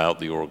knowledge about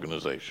the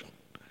organization.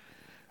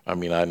 I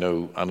mean, I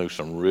know I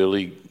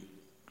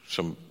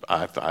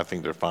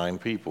think they're fine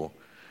people,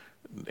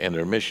 and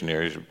they're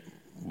missionaries,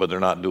 but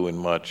they're not doing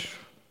much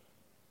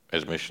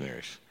as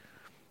missionaries.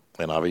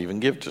 And I've even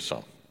given to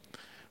some.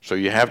 So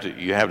you have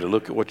to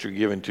look at what you're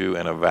giving to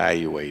and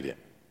evaluate it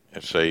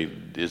and say,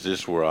 is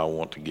this where I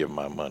want to give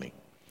my money?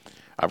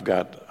 I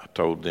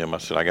told them, I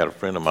said, I got a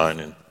friend of mine,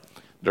 and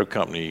their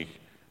company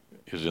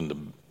is in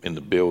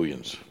the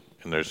billions,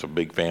 and there's a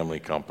big family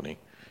company,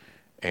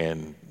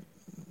 and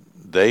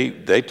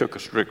they took a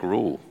strict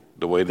rule.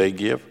 The way they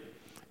give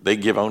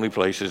only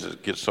places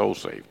that get soul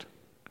saved.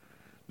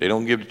 They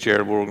don't give to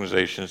charitable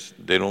organizations.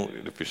 They don't.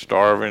 If you're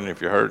starving,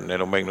 if you're hurting, they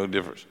don't make no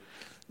difference.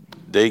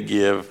 They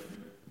give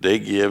to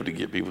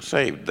get people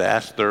saved.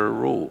 That's their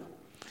rule.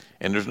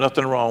 And there's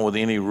nothing wrong with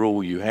any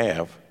rule you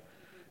have.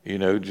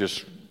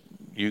 Just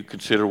you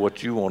consider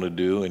what you want to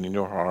do, and in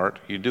your heart,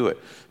 you do it.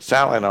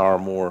 Sally and I are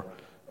more,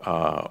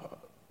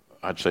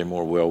 I'd say,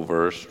 more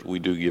well-versed. We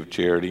do give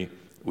charity.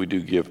 We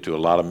do give to a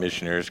lot of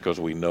missionaries because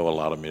we know a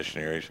lot of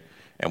missionaries,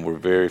 and we're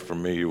very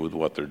familiar with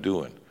what they're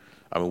doing.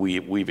 I mean,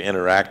 we've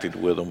interacted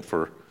with them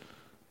for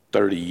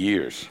 30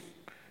 years,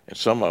 and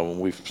some of them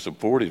we've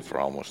supported for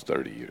almost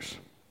 30 years.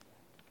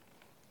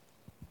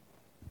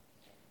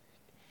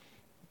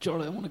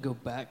 Charlie, I want to go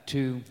back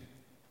to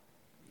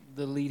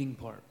the leading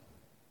part.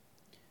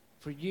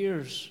 For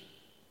years,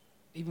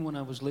 even when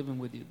I was living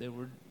with you, there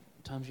were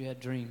times you had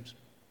dreams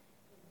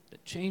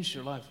that changed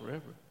your life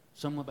forever.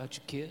 Some about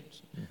your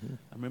kids. Mm-hmm.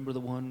 I remember the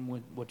one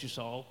with what you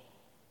saw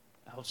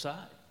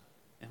outside,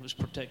 and it was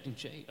protecting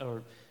Chase.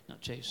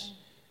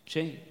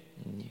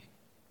 Mm-hmm.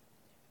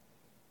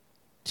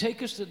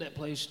 Take us to that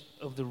place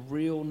of the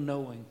real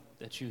knowing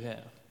that you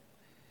have.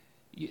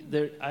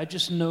 I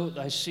just know,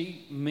 I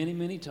see many,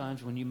 many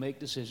times when you make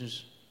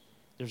decisions,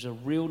 there's a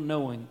real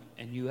knowing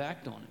and you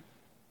act on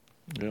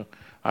it. Yeah,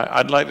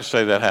 I'd like to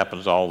say that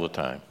happens all the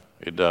time.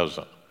 It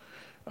doesn't.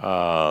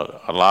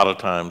 A lot of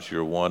times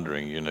you're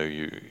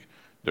wondering,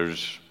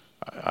 there's,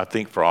 I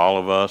think for all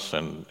of us,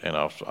 and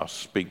I'll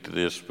speak to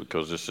this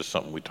because this is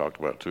something we talked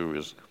about too,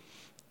 is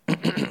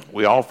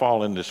we all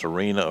fall in this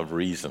arena of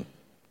reason.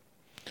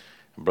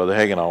 Brother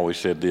Hagin always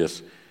said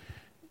this: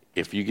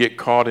 if you get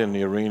caught in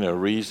the arena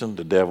of reason,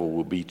 the devil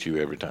will beat you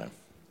every time.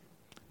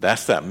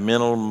 That's that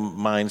mental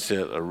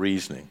mindset of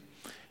reasoning.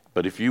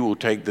 But if you will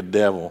take the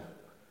devil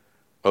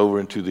over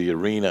into the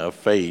arena of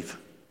faith,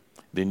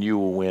 then you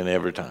will win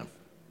every time.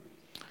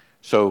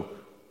 So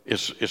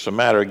it's a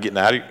matter of getting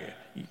out of.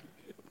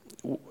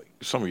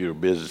 Some of you are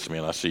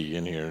businessmen. I see you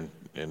in here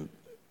and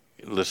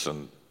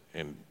listen.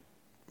 And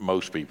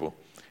most people,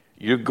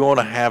 you're going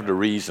to have to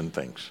reason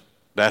things.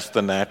 That's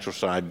the natural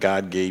side.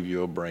 God gave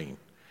you a brain.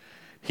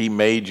 He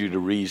made you to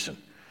reason.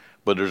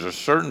 But there's a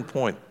certain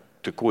point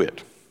to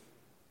quit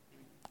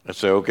and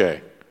say,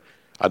 okay,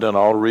 I've done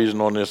all the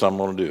reason on this, I'm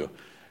going to do.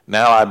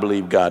 Now I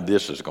believe, God,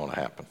 this is going to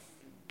happen.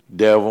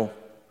 Devil,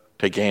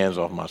 take your hands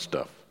off my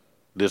stuff.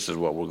 This is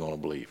what we're going to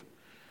believe.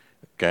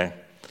 Okay?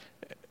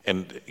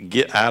 And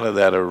get out of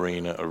that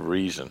arena of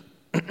reason.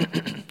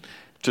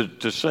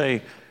 to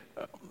say,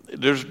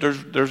 there's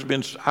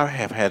been, I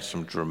have had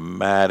some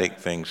dramatic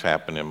things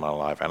happen in my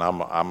life, and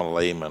I'm a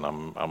layman.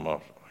 I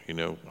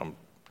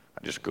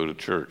just go to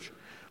church,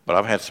 but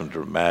I've had some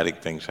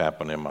dramatic things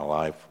happen in my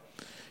life,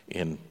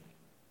 in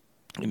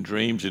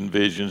dreams, in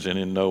visions, and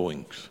in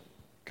knowings.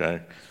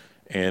 Okay,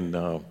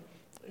 and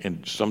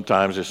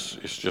sometimes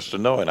it's just a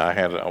knowing. I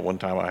had one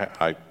time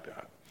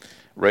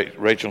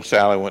Rachel and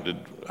Sally went to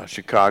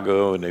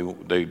Chicago, and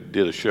they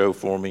did a show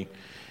for me,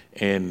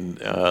 and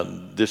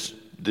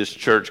this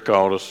church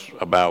called us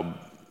about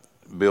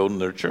building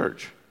their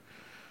church.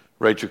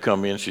 Rachel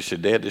come in, she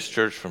said, Dad, this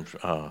church from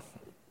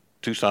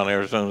Tucson,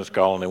 Arizona is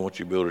calling, they want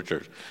you to build a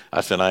church.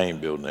 I said, I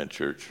ain't building that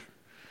church.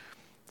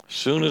 As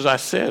soon as I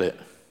said it,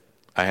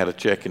 I had a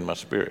check in my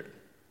spirit.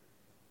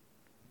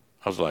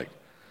 I was like,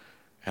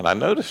 and I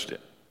noticed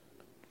it.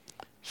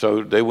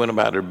 So they went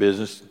about their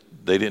business.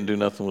 They didn't do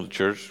nothing with the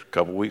church. A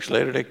couple weeks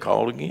later, they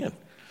called again.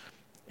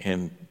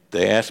 And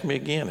they asked me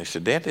again. They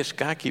said, Dad, this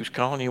guy keeps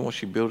calling you,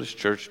 wants you to build this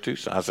church too.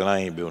 So I said, I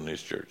ain't building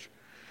this church.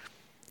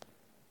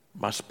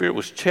 My spirit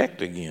was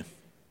checked again.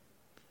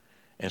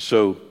 And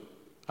so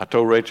I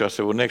told Rachel, I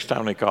said, well, next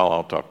time they call,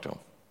 I'll talk to them.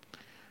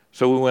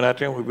 So we went out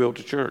there and we built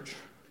a church,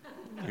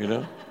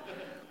 And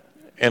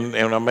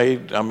I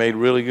made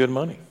really good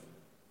money.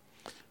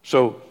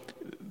 So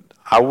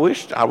I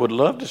would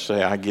love to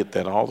say I get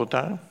that all the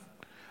time.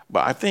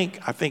 But I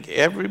think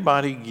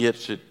everybody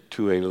gets it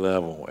to a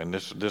level, and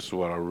this is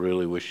what I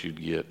really wish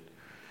you'd get,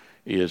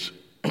 is,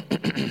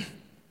 when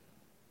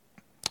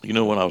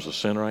I was a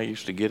sinner, I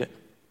used to get it.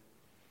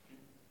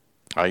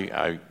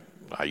 I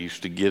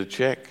used to get a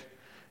check.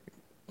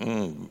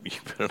 You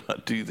better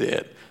not do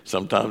that.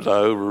 Sometimes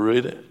I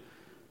overread it.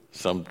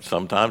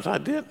 Sometimes I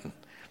didn't.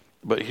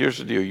 But here's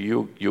the deal: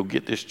 you'll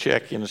get this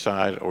check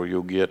inside, or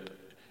you'll get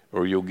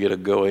a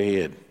go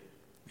ahead.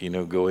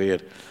 Go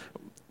ahead.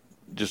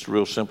 Just a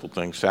real simple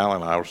thing. Sal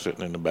and I were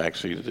sitting in the back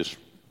seat of this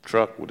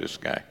truck with this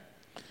guy,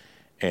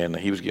 and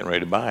he was getting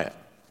ready to buy it.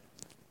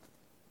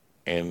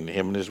 And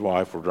him and his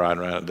wife were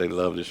driving around. They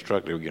loved this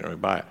truck. They were getting ready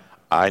to buy it.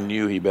 I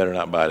knew he better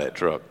not buy that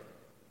truck.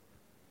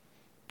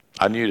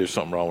 I knew there was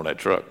something wrong with that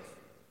truck.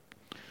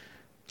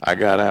 I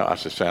got out. I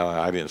said, Sal,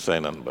 I didn't say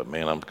nothing, but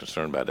man, I'm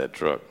concerned about that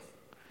truck.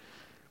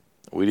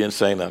 We didn't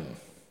say nothing.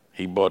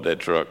 He bought that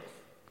truck. A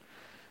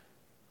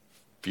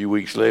few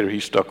weeks later,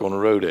 he's stuck on the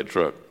road, that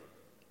truck.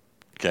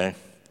 Okay?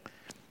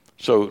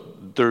 So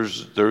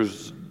there's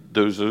those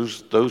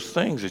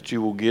things that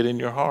you will get in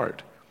your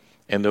heart,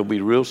 and they'll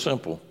be real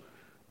simple.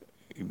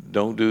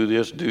 Don't do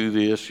this,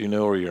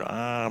 or you're,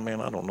 man,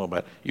 I don't know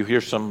about it. You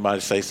hear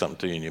somebody say something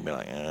to you, and you'll be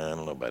like, I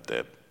don't know about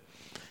that.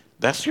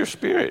 That's your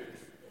spirit.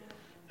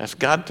 That's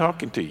God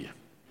talking to you.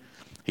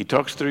 He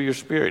talks through your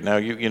spirit. Now,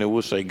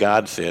 we'll say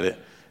God said it.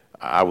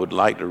 I would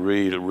like to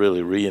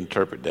really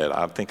reinterpret that.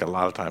 I think a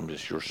lot of times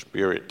it's your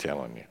spirit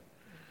telling you.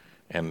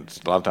 And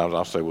a lot of times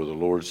I'll say, well, the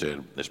Lord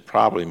said, it's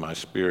probably my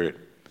spirit,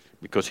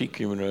 because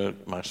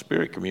my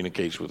spirit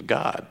communicates with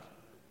God.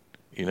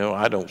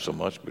 I don't so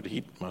much, but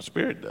my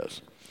spirit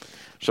does.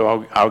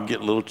 So I'll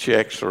get little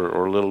checks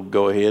or little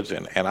go-aheads,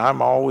 and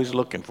I'm always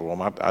looking for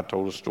them. I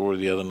told a story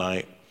the other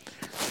night.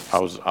 I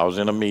was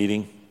in a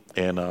meeting,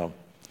 and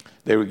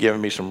they were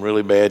giving me some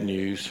really bad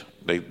news.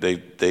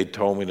 They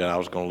told me that I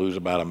was going to lose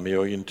about $1.2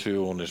 million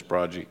on this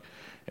project.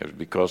 It was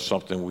because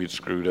something we'd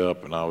screwed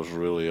up, and I was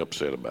really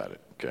upset about it.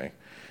 Okay,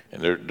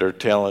 and they're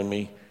telling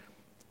me.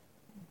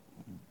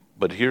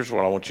 But here's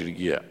what I want you to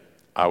get.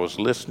 I was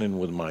listening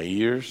with my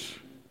ears,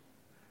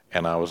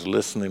 and I was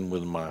listening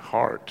with my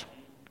heart,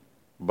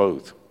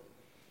 both.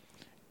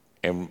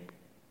 And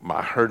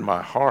I heard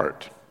my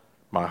heart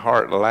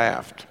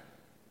laughed.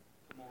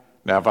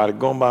 Now, if I'd have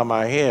gone by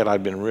my head,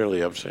 I'd been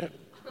really upset.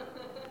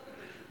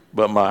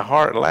 But my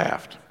heart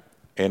laughed.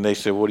 And they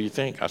said, what do you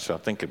think? I said, I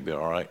think it'd be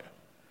all right.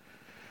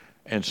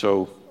 And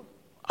so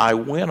I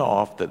went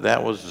off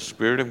that was the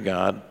Spirit of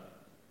God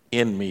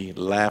in me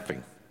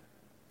laughing.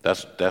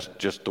 That's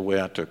just the way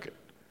I took it,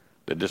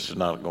 that this is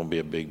not going to be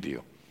a big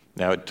deal.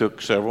 Now, it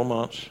took several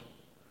months,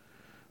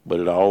 but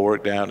it all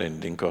worked out and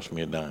it didn't cost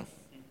me a dime.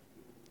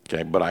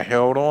 Okay, but I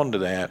held on to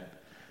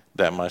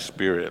that my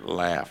spirit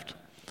laughed.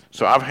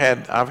 So I've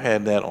had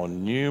that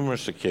on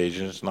numerous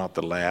occasions, not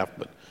to laugh,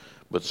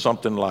 but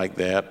something like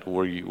that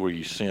where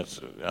you sense,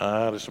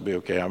 this will be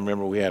okay. I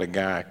remember we had a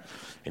guy,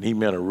 and he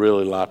meant a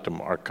really lot to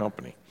our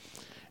company.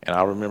 And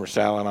I remember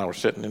Sally and I were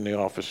sitting in the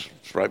office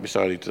right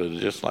beside each other,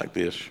 just like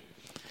this.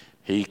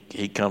 He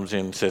comes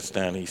in and sits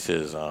down. He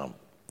says,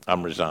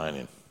 I'm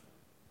resigning.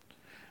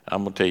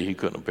 I'm going to tell you, he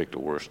couldn't have picked a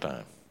worse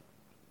time.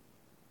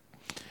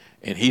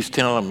 And he's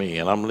telling me,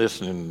 and I'm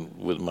listening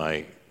with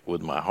my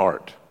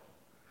heart.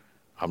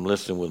 I'm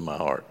listening with my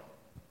heart.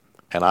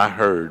 And I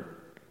heard,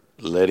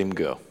 let him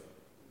go.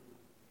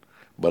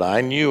 But I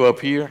knew up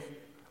here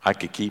I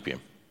could keep him.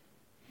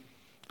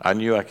 I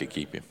knew I could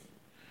keep him.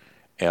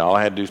 And all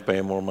I had to do was pay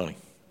him more money.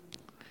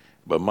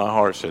 But my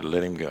heart said,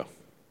 let him go.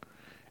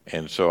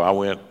 And so I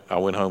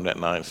went home that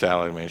night, and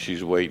Sally, man,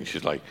 she's waiting.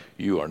 She's like,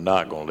 you are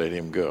not going to let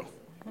him go.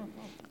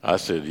 I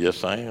said,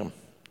 yes, I am.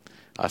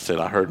 I said,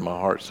 I heard my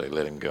heart say,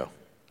 let him go.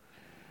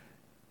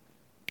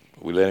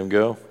 We let him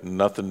go.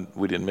 Nothing.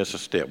 We didn't miss a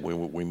step.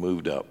 We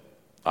moved up.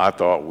 I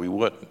thought we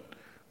wouldn't,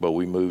 but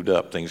we moved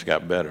up. Things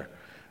got better.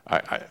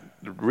 I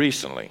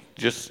recently,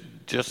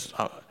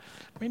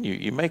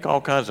 you make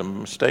all kinds of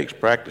mistakes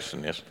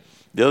practicing this.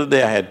 The other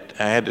day,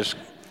 I had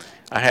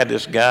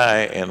this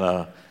guy,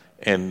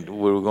 and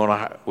we were going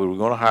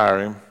to hire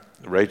him.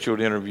 Rachel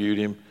had interviewed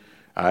him.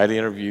 I had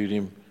interviewed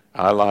him.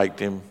 I liked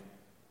him.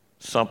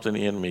 Something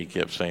in me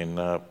kept saying,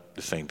 no,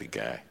 this ain't the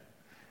guy.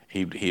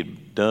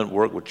 He'd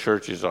worked with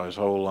churches his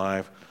whole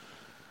life.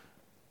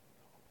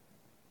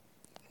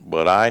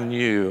 But I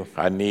knew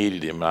I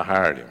needed him, and I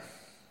hired him.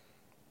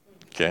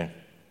 Okay?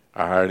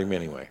 I hired him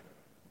anyway.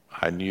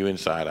 I knew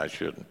inside I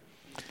shouldn't.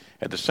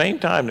 At the same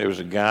time, there was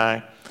a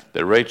guy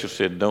that Rachel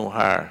said, don't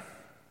hire.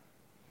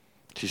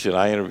 She said,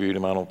 I interviewed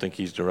him. I don't think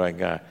he's the right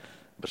guy.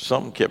 But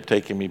something kept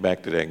taking me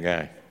back to that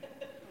guy.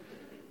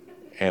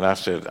 And I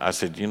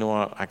said, you know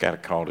what? I got to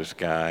call this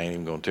guy. I ain't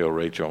even going to tell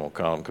Rachel I'm going to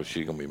call him because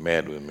she's going to be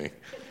mad with me.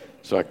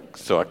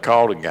 So I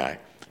called the guy.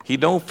 He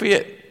don't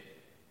fit.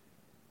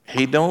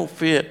 He don't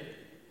fit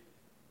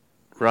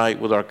right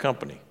with our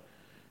company.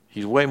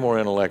 He's way more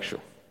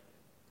intellectual.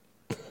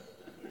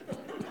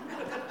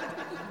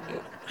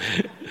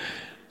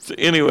 So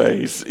anyway,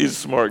 he's a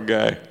smart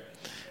guy.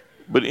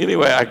 But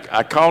anyway,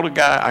 I called a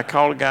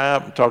guy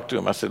up and talked to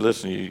him. I said,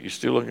 listen, you're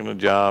still looking at a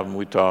job, and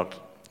we talked.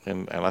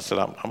 And I said,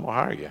 I'm going to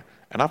hire you.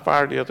 And I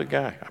fired the other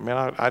guy. I mean,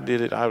 I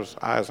did it. I was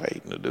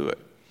hating to do it.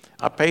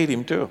 I paid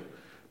him, too.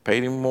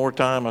 Paid him more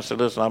time. I said,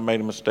 listen, I made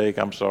a mistake.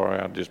 I'm sorry.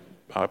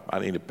 I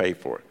need to pay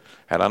for it.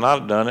 Had I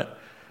not done it,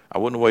 I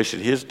wouldn't have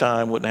wasted his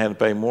time, wouldn't have had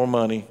to pay more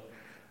money.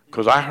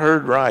 Because I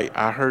heard right.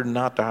 I heard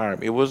not to hire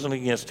him. It wasn't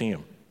against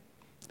him.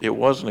 It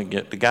wasn't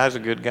against, the guy's a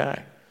good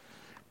guy.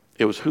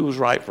 It was who was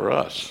right for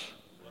us.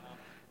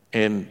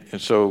 And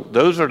so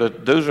those are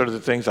the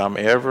things I'm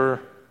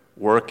ever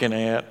working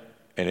at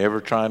and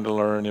ever trying to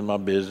learn in my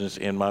business,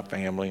 in my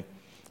family.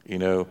 You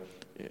know,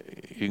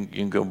 you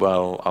can go by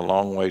a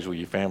long ways with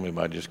your family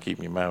by just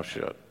keeping your mouth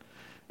shut.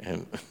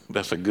 And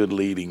that's a good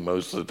leading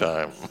most of the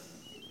time.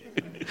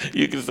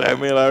 You can say,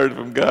 man, I heard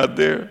from God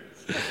there.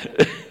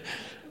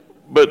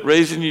 But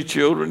raising your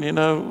children, you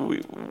know,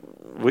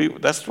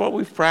 that's what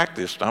we've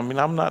practiced. I mean,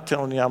 I'm not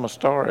telling you I'm a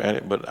star at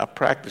it, but I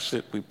practice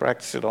it. We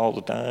practice it all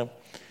the time.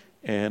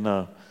 And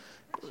I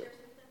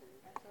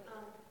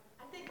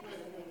think one of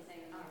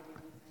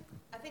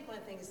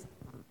the things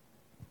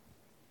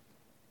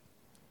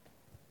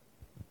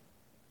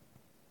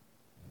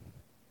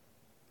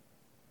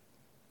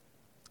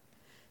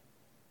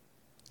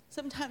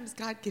sometimes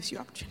God gives you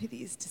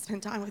opportunities to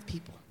spend time with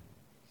people.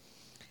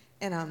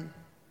 And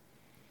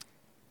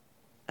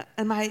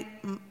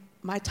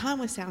my time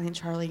with Sally and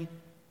Charlie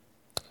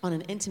on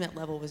an intimate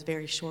level was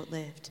very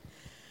short-lived.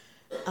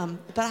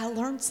 But I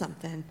learned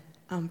something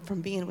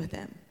from being with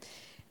them.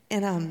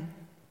 And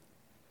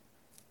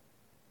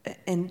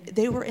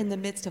they were in the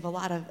midst of a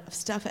lot of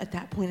stuff at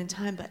that point in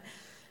time, but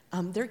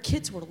their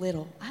kids were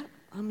little. I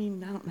don't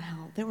know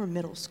how. They were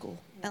middle school,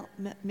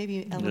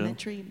 maybe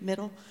elementary,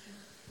 middle.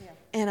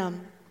 Yeah.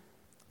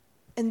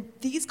 And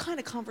these kind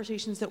of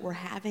conversations that we're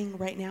having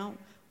right now,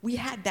 we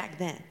had back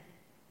then.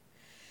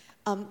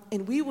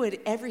 And we would,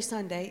 every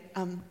Sunday,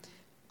 on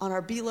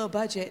our be-low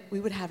budget,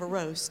 we would have a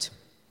roast.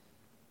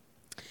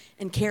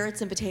 And carrots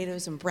and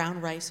potatoes and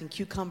brown rice and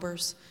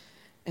cucumbers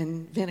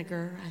and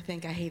vinegar. I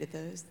think I hated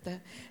those.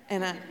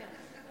 And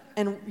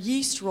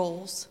yeast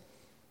rolls.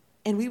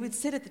 And we would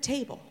sit at the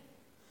table,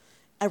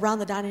 around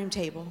the dining room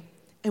table,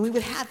 and we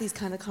would have these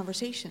kind of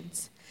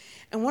conversations.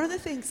 And one of the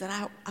things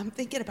that I'm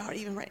thinking about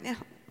even right now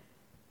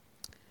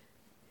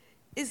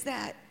is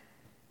that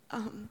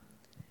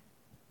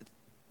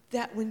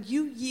that when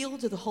you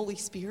yield to the Holy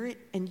Spirit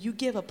and you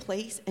give a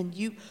place and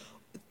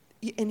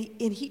and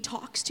he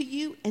talks to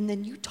you, and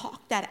then you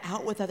talk that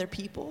out with other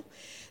people,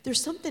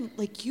 there's something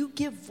like you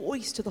give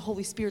voice to the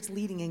Holy Spirit's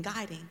leading and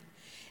guiding.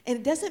 And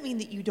it doesn't mean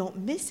that you don't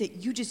miss it.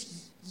 You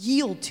just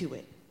yield to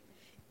it.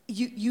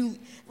 You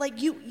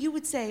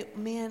would say,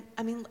 man,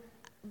 I mean,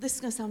 this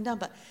is going to sound dumb,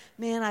 but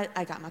man,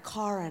 I got my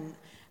car, and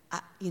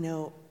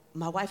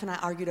my wife and I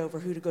argued over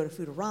who to go to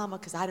Foodorama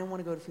because I didn't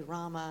want to go to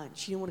Foodorama and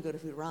she didn't want to go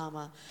to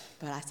Foodorama.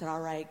 But I said,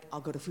 all right, I'll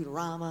go to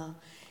Foodorama.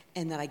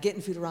 And then I get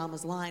in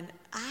Foodorama's line.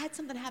 I had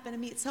something happen to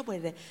me at Subway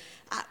today.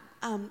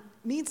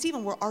 Me and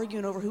Stephen were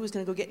arguing over who was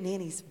going to go get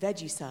Nanny's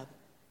veggie sub.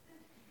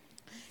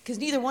 Because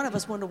neither one of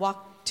us wanted to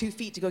walk 2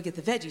 feet to go get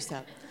the veggie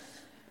sub.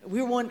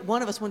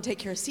 One of us wanted to take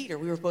care of Cedar.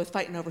 We were both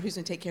fighting over who's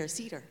going to take care of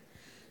Cedar.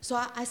 So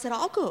I said,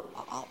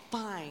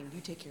 fine, you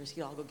take care of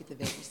Cedar, I'll go get the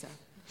veggie sub.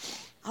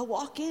 I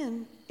walk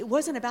in, it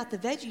wasn't about the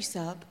veggie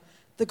sub.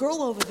 The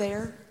girl over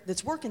there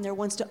that's working there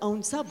wants to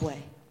own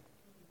Subway.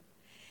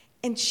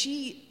 And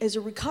she is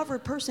a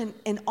recovered person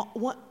and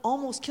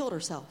almost killed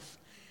herself.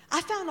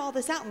 I found all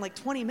this out in like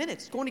 20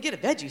 minutes, going to get a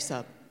veggie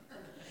sub.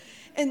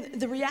 And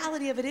the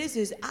reality of it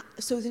is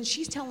so then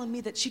she's telling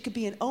me that she could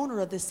be an owner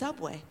of this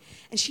Subway.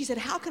 And she said,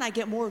 how can I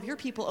get more of your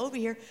people over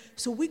here?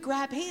 So we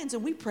grab hands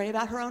and we pray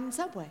about her owning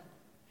Subway.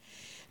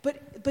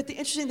 But the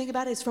interesting thing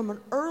about it is from an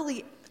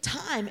early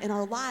time in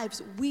our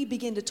lives, we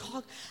begin to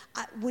talk.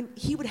 When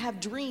he would have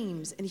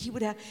dreams, and he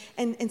would have,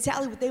 and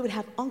Sally, they would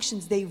have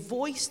unctions. They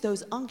voiced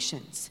those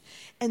unctions,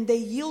 and they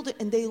yielded,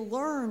 and they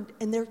learned,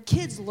 and their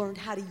kids learned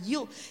how to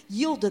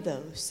yield to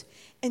those.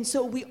 And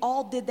so we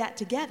all did that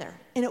together.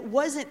 And it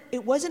wasn't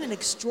an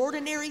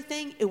extraordinary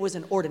thing. It was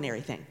an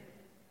ordinary thing.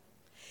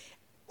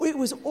 It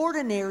was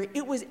ordinary.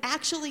 It was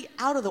actually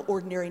out of the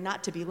ordinary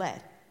not to be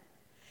led.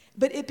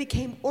 But it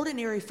became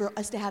ordinary for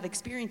us to have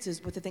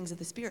experiences with the things of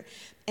the Spirit.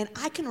 And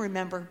I can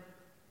remember,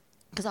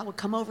 because I would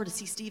come over to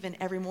see Stephen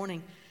every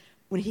morning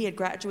when he had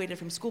graduated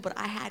from school, but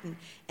I hadn't.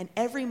 And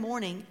every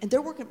morning, and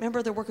they're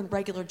working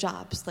regular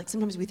jobs. Like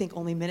sometimes we think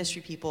only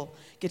ministry people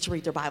get to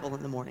read their Bible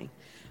in the morning.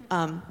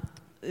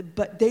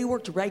 But they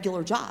worked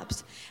regular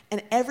jobs.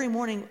 And every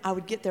morning I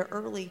would get there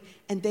early,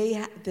 and they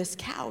had this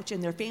couch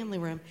in their family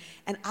room.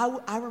 And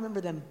I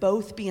remember them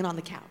both being on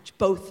the couch,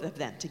 both of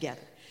them together.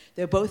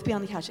 They would both be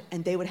on the couch,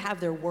 and they would have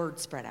their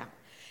words spread out.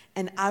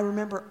 And I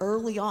remember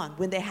early on,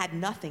 when they had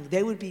nothing,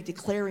 they would be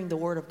declaring the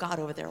word of God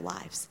over their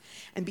lives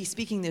and be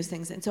speaking those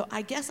things. And so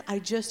I guess I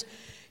just,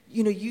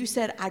 you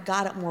said I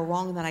got it more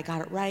wrong than I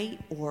got it right,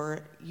 or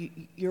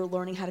you're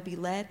learning how to be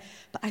led.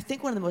 But I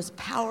think one of the most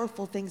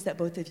powerful things that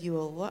both of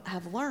you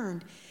have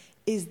learned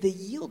is the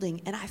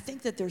yielding. And I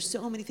think that there's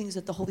so many things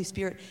that the Holy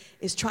Spirit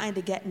is trying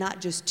to get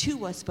not just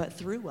to us, but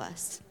through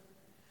us.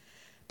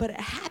 But it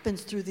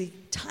happens through the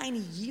tiny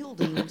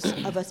yieldings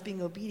of us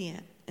being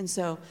obedient. And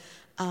so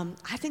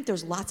I think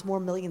there's lots more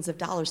millions of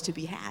dollars to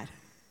be had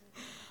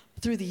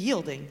through the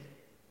yielding.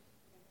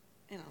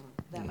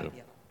 That might be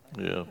it.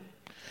 Yeah.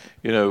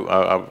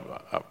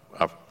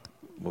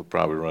 We're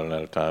probably running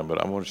out of time,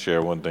 but I want to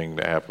share one thing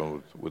that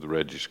happened with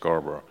Reggie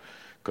Scarborough,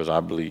 because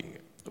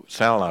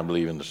Sal and I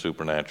believe in the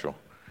supernatural.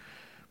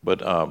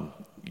 But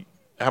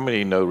how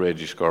many know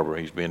Reggie Scarborough?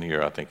 He's been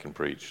here, I think, and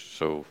preached.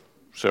 So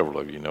several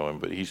of you know him,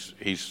 but he's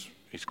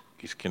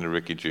Kenny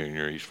Ricky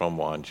Jr. He's from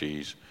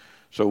Wangees,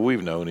 so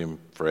we've known him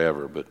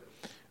forever. But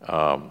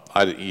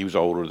he was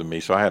older than me,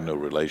 so I had no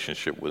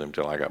relationship with him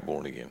until I got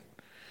born again.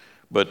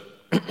 But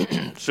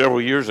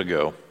several years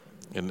ago,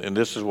 and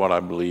this is what I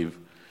believe.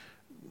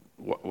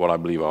 What I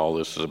believe all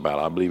this is about.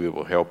 I believe it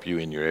will help you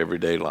in your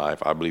everyday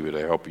life. I believe it will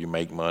help you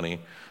make money.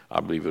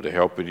 I believe it will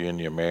help you in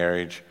your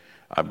marriage.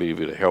 I believe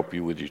it will help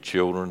you with your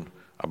children.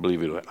 I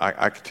believe it.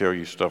 I could tell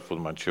you stuff with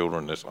my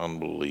children that's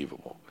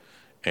unbelievable,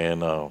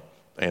 and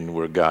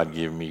where God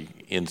gave me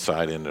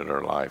insight into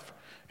their life,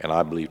 and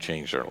I believe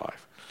changed their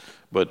life.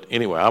 But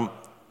anyway,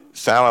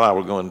 Sal and I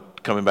were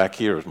coming back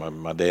here. It was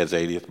my dad's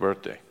 80th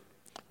birthday.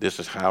 This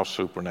is how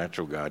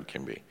supernatural God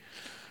can be.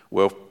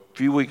 Well, a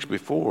few weeks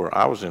before,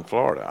 I was in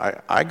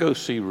Florida. I go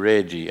see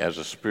Reggie as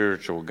a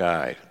spiritual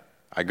guide.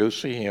 I go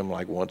see him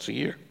like once a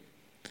year.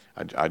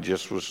 I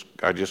just was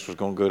going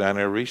to go down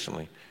there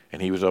recently,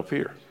 and he was up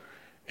here.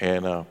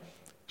 And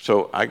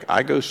so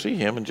I go see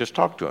him and just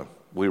talk to him.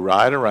 We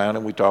ride around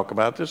and we talk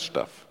about this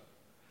stuff.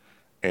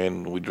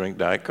 And we drink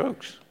Diet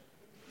Cokes.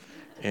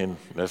 And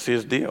that's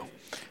his deal.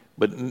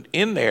 But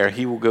in there,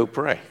 he will go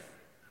pray.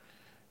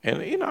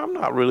 And, I'm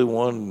not really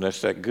one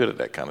that's that good at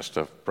that kind of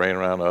stuff, praying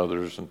around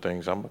others and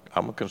things. I'm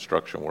a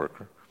construction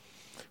worker.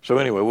 So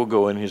anyway, we'll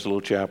go in his little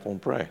chapel and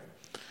pray.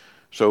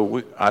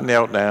 So I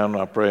knelt down,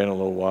 I prayed in a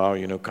little while,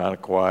 kind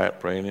of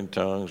quiet, praying in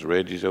tongues.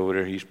 Reggie's over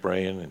there, he's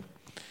praying.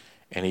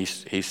 And he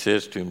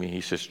says to me,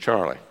 he says,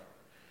 Charlie,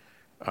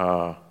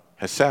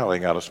 has Sally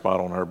got a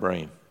spot on her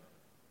brain?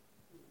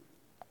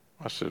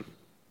 I said,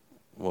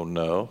 well,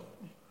 no.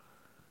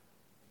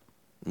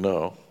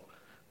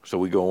 So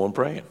we go on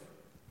praying.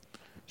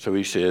 So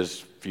he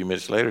says, a few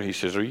minutes later, he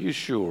says, are you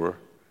sure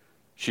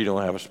she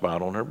don't have a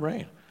spot on her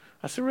brain?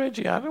 I said,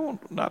 Reggie,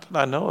 not that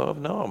I know of.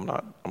 No, I'm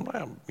not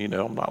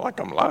like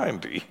I'm lying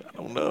to you. I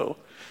don't know.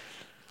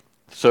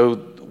 So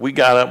we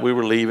got up, we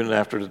were leaving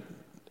after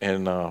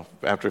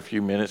a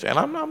few minutes, and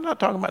I'm not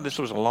talking about this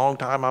was a long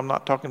time. I'm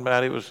not talking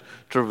about it was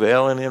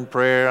travailing in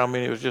prayer. I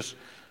mean, it was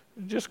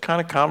just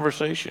kind of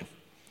conversation.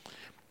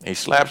 He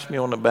slaps me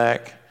on the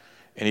back,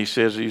 and he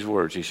says these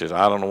words. He says,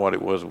 I don't know what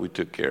it was, but we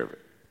took care of it.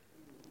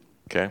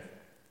 Okay?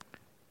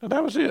 And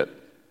that was it.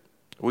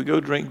 We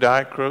go drink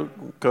Diet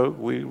Coke,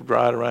 we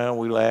ride around,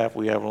 we laugh,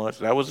 we have lunch.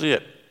 That was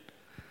it.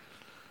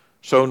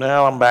 So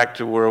now I'm back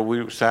to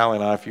where Sally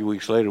and I, a few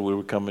weeks later, we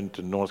were coming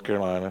to North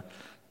Carolina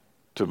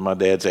to my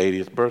dad's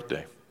 80th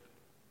birthday.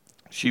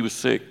 She was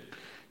sick.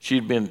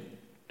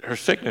 Her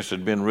sickness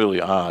had been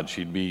really odd.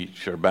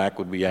 Her back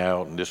would be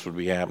out, and this would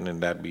be happening,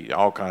 that'd be,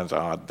 all kinds of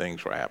odd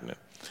things were happening.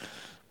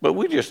 But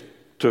we just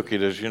took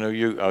it as,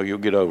 you'll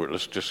get over it.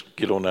 Let's just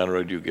get on down the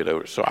road, you'll get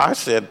over it. So I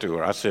said to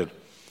her, I said,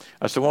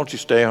 why don't you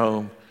stay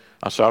home?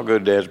 I said, I'll go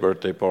to Dad's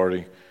birthday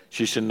party.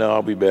 She said, no,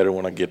 I'll be better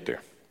when I get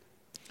there.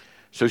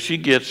 So she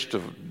gets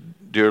to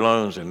Deer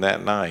Loans, and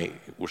that night,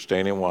 we're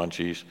staying in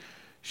Wanchese.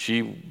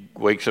 She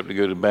wakes up to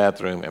go to the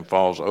bathroom and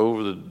falls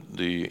over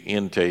the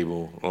end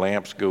table.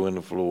 Lamps go in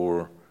the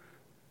floor.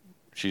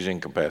 She's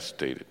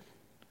incapacitated.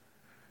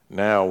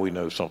 Now we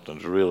know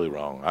something's really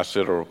wrong. I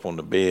set her up on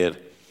the bed,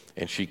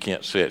 and she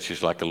can't sit.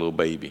 She's like a little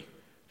baby.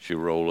 She'll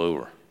roll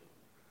over.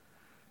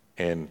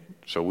 And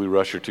so we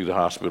rush her to the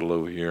hospital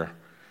over here.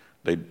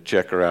 They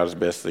check her out as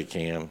best they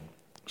can,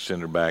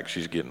 send her back.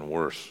 She's getting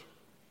worse.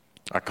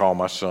 I call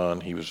my son.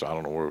 He was, I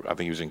don't know where, I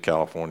think he was in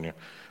California,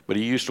 but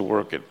he used to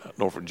work at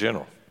Norfolk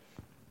General.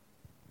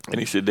 And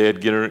he said, Dad,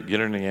 get her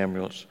in the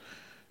ambulance,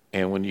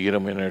 and when you get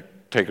them in there,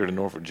 take her to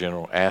Norfolk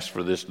General, ask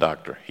for this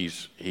doctor.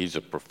 He's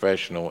a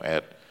professional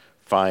at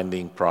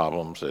finding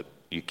problems that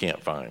you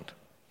can't find.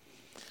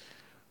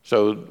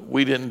 So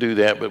we didn't do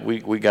that, but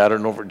we got her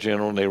to Norfolk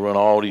General, and they run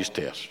all these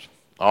tests.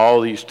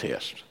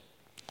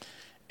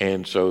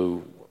 And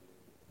so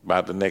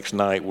by the next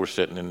night, we're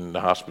sitting in the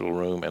hospital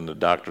room, and the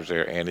doctor's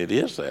there, and it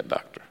is that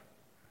doctor.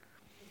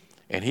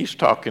 And he's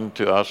talking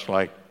to us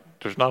like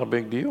there's not a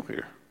big deal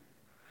here.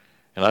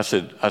 And I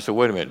said,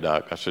 wait a minute,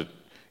 Doc. I said,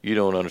 you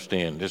don't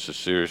understand. This is a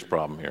serious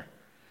problem here.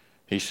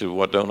 He said,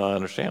 what don't I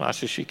understand? I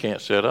said, she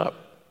can't sit up.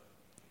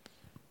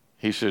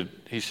 He said,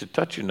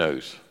 touch your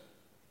nose.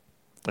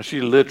 And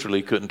she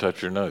literally couldn't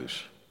touch her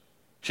nose.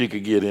 She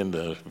could get in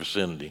the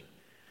vicinity,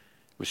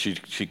 but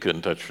she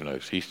couldn't touch her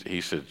nose.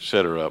 He said,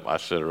 set her up. I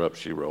set her up.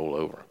 She rolled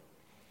over.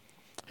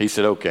 He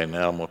said, okay,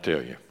 now I'm going to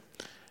tell you.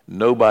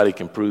 Nobody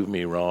can prove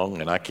me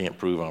wrong, and I can't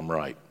prove I'm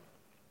right.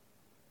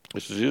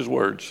 This is his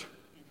words.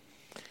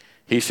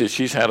 He said,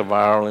 she's had a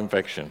viral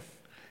infection,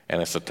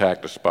 and it's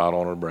attacked a spot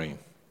on her brain,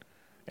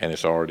 and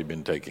it's already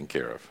been taken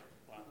care of.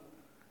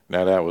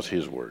 Now, that was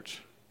his words.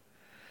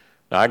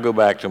 Now, I go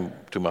back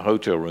to my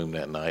hotel room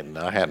that night, and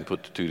I hadn't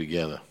put the two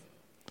together.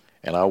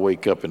 And I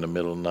wake up in the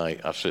middle of the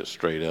night, I sit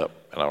straight up,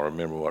 and I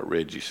remember what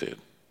Reggie said.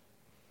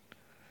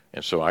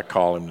 And so I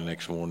call him the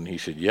next morning. He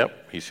said,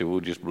 yep. He said, we'll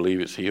just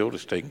believe it's healed,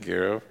 it's taken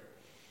care of.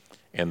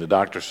 And the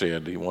doctor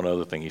said, one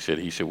other thing he said,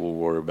 we'll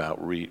worry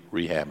about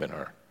rehabbing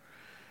her.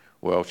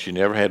 Well, she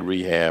never had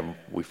rehab.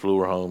 We flew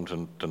her home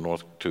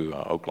to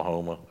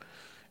Oklahoma,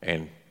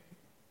 and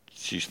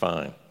she's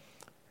fine.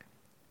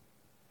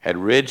 Had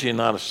Reggie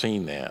not have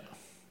seen that,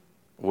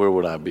 where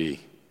would I be?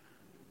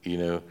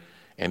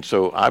 And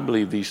so I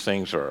believe these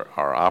things are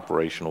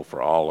operational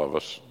for all of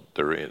us.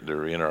 They're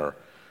in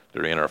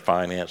our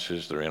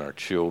finances. They're in our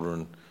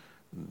children.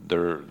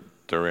 They're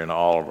in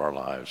all of our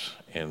lives.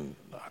 And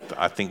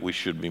I think we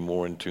should be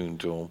more in tune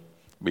to them,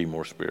 be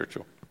more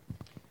spiritual.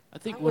 I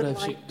think I would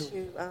like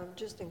to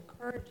just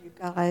encourage you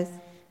guys,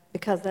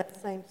 because that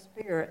same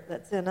spirit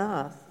that's in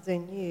us is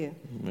in you.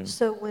 Amen.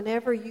 So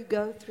whenever you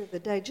go through the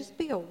day, just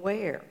be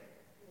aware.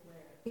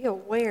 Be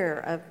aware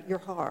of your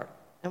heart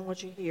and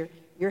what you hear.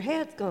 Your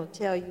head's going to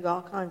tell you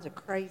all kinds of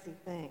crazy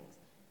things.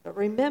 But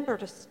remember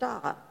to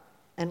stop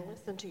and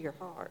listen to your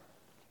heart.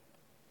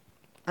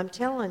 I'm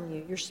telling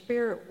you, your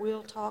spirit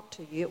will talk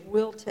to you.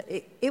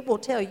 It will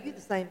tell you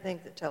the same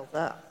things it tells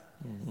us.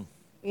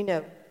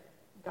 Mm-hmm.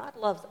 God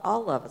loves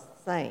all of us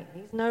the same.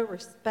 He's no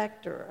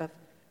respecter of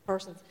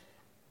persons.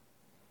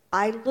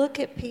 I look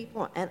at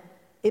people, and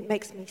it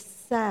makes me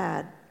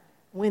sad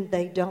when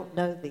they don't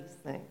know these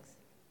things.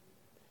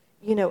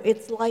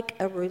 It's like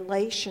a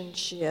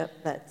relationship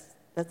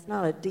that's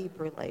not a deep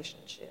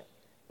relationship.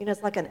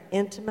 It's like an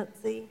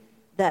intimacy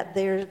that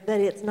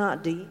it's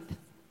not deep.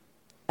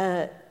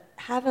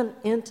 Having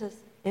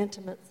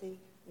intimacy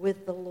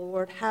with the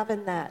Lord,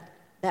 having that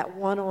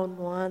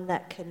one-on-one,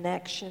 that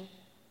connection,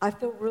 I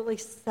feel really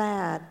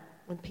sad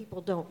when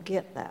people don't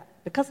get that,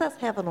 because that's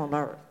heaven on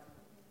earth.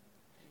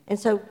 And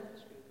so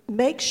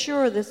make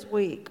sure this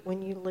week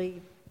when you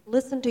leave,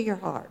 listen to your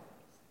heart.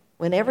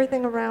 When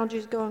everything around you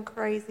is going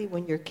crazy,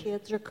 when your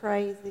kids are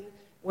crazy,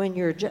 when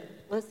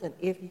listen,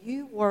 if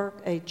you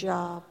work a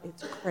job,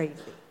 it's crazy.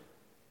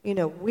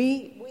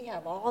 We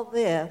have all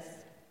this,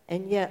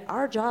 and yet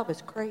our job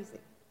is crazy.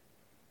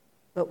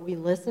 But we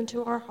listen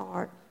to our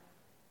heart.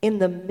 In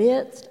the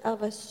midst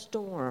of a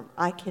storm,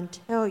 I can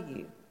tell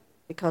you,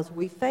 because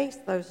we face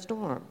those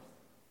storms,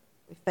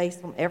 We face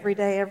them every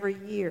day, every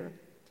year.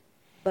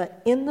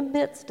 But in the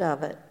midst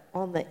of it,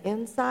 on the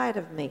inside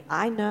of me,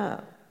 I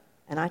know,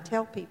 and I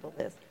tell people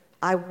this,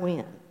 I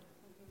win.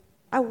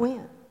 I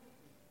win.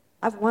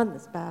 I've won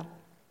this battle.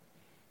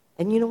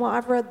 And you know what?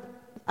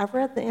 I've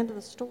read the end of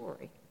the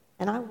story,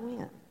 and I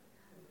win.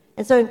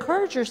 And so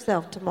encourage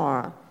yourself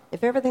tomorrow.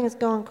 If everything is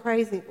going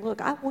crazy,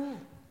 look, I win.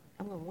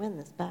 I'm going to win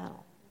this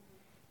battle.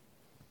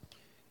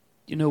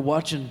 You know,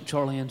 watching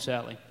Charlie and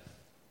Sally,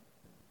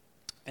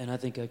 and I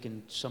think I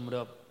can sum it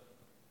up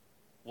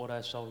what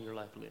I saw your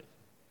life live.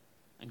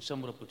 I can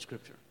sum it up with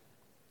Scripture.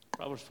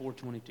 Proverbs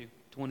 4:20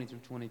 through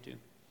 22.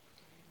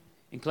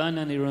 Incline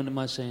thine ear unto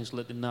my sayings,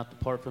 let them not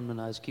depart from thine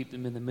eyes. Keep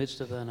them in the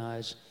midst of thine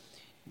eyes.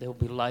 There will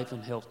be life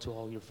and health to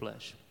all your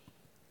flesh.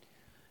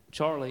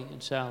 Charlie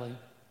and Sally,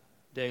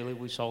 daily,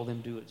 we saw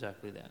them do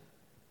exactly that.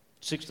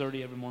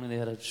 6:30 every morning, they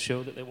had a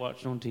show that they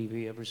watched on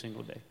TV every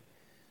single day.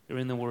 They're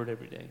in the Word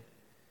every day.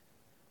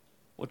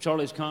 What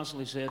Charlie's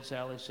constantly said,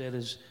 Sally said,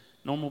 is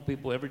normal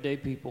people, everyday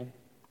people.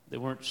 They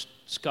weren't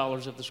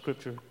scholars of the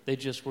Scripture. They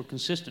just were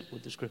consistent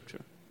with the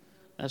Scripture.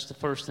 That's the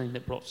first thing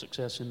that brought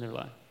success in their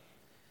life.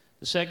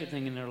 The second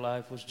thing in their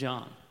life was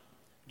John.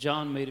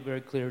 John made it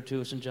very clear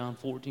to us in John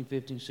 14,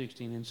 15,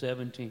 16, and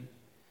 17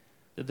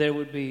 that there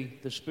would be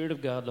the Spirit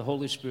of God, the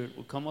Holy Spirit,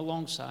 would come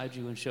alongside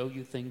you and show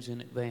you things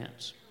in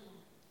advance.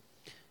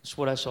 That's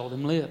what I saw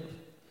them live.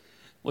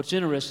 What's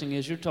interesting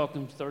is you're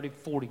talking 30,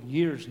 40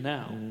 years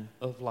now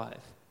of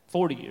life.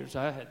 40 years.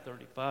 I had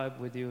 35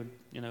 with you,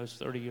 and, it's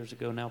 30 years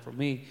ago now for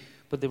me,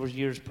 but there was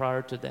years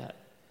prior to that.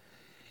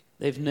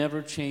 They've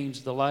never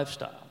changed the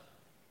lifestyle.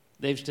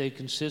 They've stayed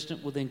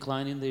consistent with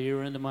inclining the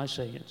ear unto my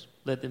sayings.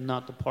 Let them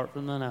not depart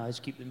from thine eyes.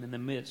 Keep them in the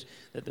midst,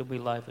 that there be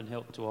life and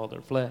health to all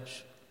their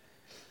flesh.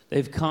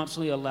 They've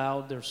constantly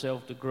allowed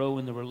themselves to grow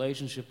in the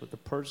relationship with the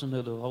person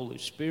of the Holy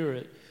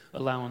Spirit,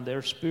 allowing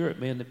their spirit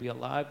man to be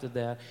alive to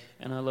that.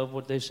 And I love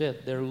what they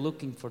said. They're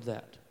looking for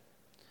that.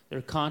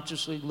 They're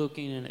consciously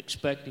looking and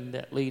expecting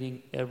that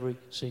leading every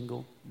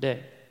single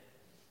day.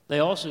 They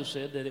also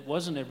said that it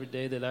wasn't every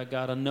day that I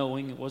got a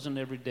knowing. It wasn't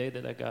every day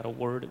that I got a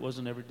word. It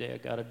wasn't every day I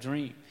got a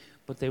dream.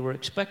 But they were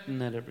expecting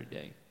that every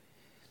day.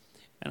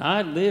 And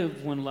I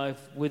lived when life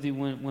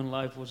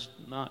was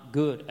not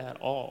good at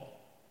all.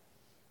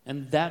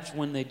 And that's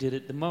when they did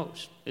it the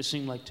most, it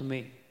seemed like to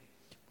me.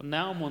 But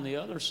now I'm on the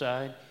other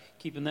side,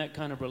 keeping that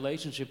kind of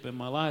relationship in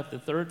my life. The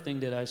third thing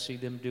that I see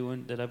them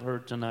doing that I've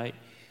heard tonight,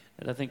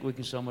 that I think we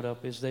can sum it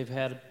up, is they've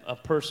had a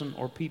person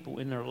or people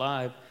in their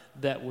life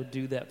that would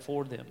do that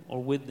for them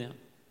or with them.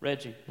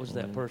 Reggie was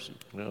that person.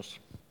 Yes.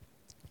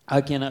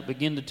 I cannot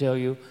begin to tell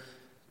you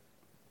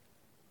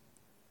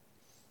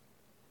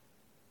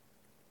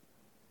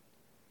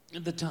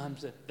the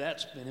times that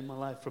that's been in my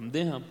life from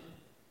them.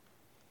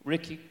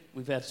 Ricky,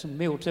 we've had some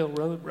Milltail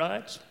Road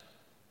rides.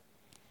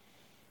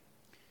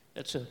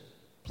 That's a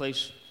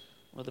place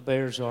where the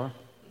bears are.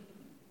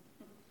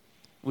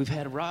 We've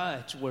had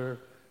rides where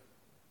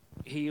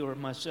he or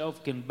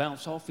myself can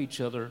bounce off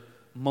each other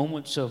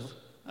moments of,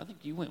 I think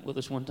you went with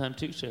us one time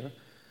too, Sarah,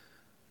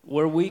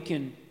 where we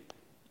can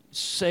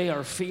say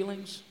our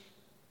feelings,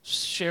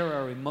 share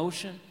our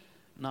emotion,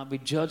 not be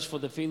judged for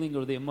the feeling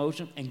or the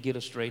emotion, and get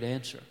a straight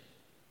answer.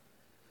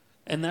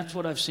 And that's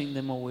what I've seen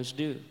them always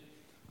do.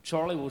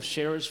 Charlie will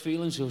share his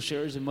feelings, he'll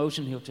share his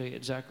emotion, he'll tell you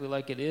exactly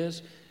like it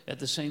is. At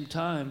the same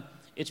time,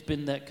 it's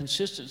been that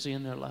consistency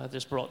in their life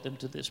that's brought them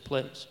to this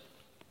place.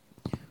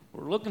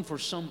 We're looking for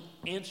some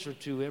answer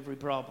to every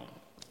problem.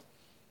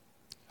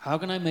 How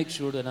can I make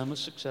sure that I'm a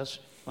success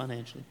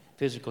financially,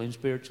 physically, and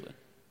spiritually?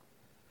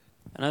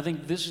 And I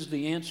think this is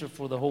the answer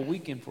for the whole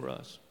weekend for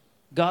us.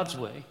 God's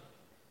way,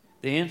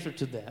 the answer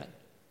to that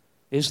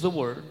is the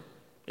Word.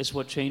 It's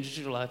what changes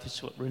your life.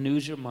 It's what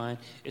renews your mind.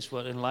 It's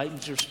what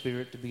enlightens your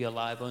spirit to be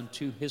alive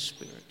unto His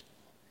Spirit.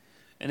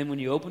 And then when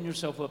you open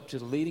yourself up to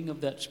the leading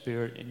of that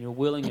Spirit and you're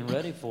willing and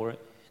ready for it,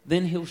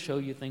 then He'll show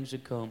you things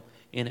that come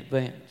in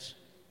advance.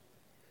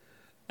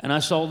 And I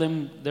saw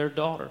their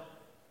daughter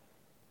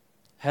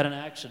had an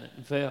accident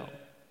and fell.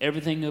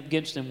 Everything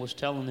against them was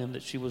telling them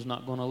that she was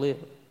not going to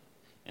live.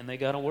 And they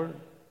got a word.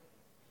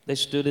 They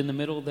stood in the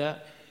middle of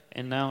that.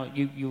 And now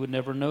you would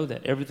never know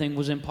that. Everything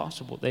was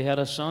impossible. They had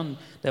a son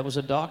that was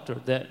a doctor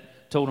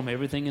that told them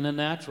everything in the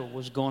natural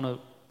was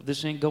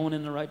this ain't going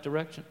in the right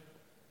direction.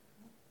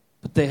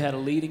 But they had a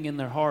leading in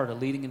their heart, a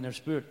leading in their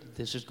spirit, that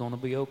this is going to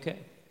be okay.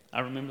 I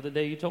remember the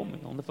day you told me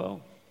on the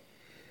phone.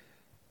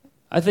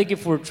 I think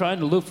if we're trying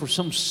to look for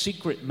some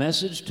secret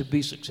message to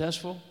be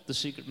successful, the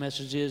secret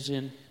message is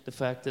in the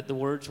fact that the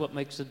Word's what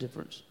makes the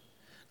difference.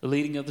 The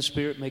leading of the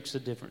Spirit makes the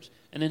difference.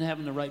 And then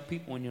having the right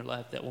people in your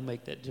life that will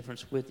make that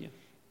difference with you.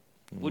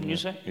 Wouldn't you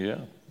say? Yeah,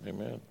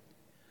 amen.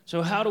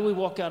 So how do we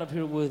walk out of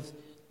here with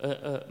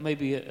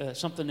maybe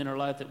something in our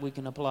life that we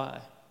can apply?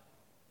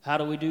 How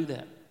do we do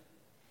that?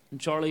 And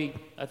Charlie,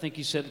 I think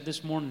he said it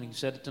this morning, he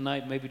said it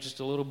tonight, maybe just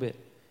a little bit.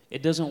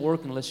 It doesn't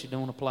work unless you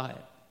don't apply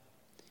it.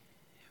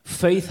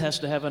 Faith has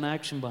to have an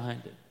action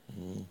behind it.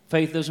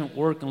 Faith doesn't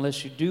work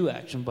unless you do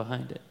action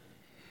behind it.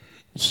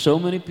 So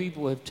many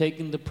people have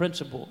taken the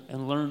principle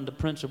and learned the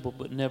principle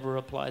but never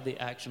applied the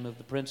action of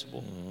the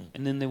principle.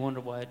 And then they wonder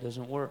why it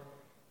doesn't work.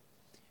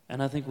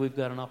 And I think we've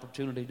got an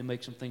opportunity to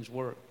make some things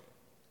work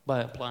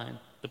by applying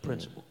the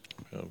principle.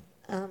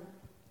 Yeah.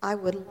 I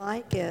would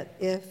like it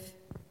if,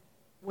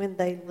 when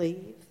they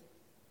leave,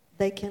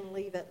 they can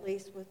leave at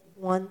least with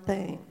one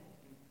thing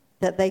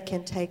that they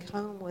can take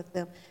home with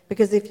them.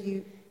 Because if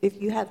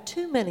you have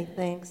too many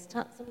things,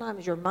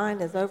 sometimes your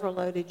mind is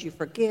overloaded, you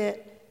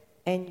forget,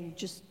 and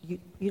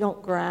you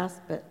don't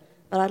grasp it.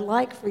 But I'd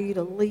like for you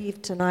to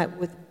leave tonight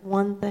with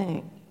one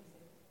thing.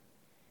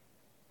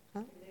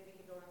 Huh? Maybe they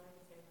could go around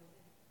and say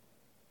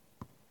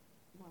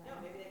one thing. No,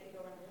 maybe they could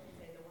go around and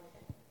say the one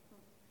thing.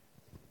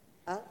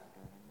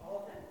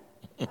 All of them.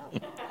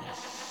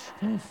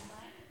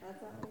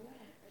 That's all we got.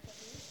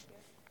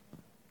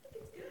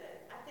 It's good.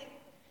 I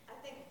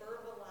think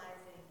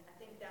verbalizing, I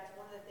think that's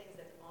one of the things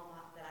that's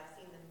that I've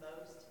seen the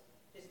most,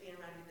 just being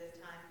around you this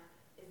time,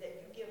 is that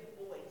you give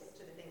voice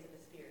to the things of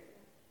the Spirit.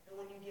 And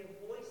when you give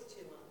voice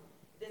to them,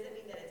 it doesn't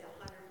mean that it's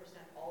 100%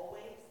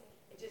 always.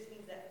 It just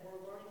means that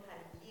we're learning how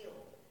to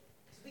yield.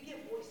 Because we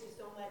give voice to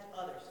so much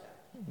other stuff.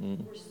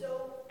 We're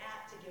so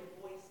apt to give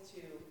voice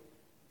to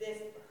this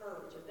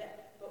hurt or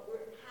that, but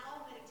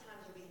how many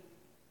times are we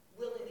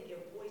willing to give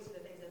voice to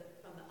the things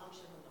from the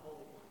unction from the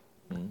Holy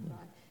One?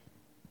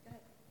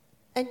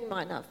 And you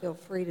might not feel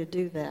free to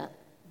do that,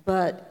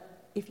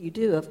 but if you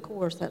do, of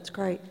course, that's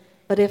great.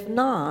 But if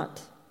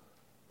not,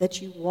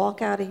 that you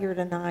walk out of here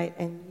tonight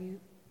and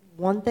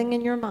one thing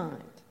in your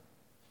mind,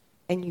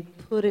 and you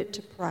put it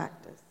to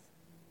practice.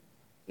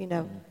 You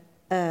know,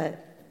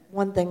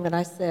 one thing that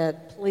I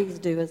said, please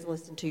do is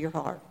listen to your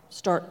heart.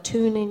 Start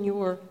tuning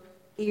your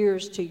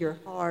ears to your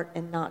heart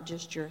and not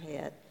just your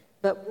head.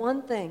 But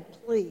one thing,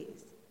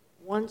 please,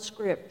 one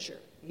scripture.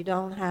 You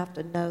don't have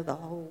to know the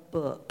whole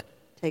book.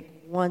 Take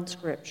one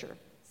scripture.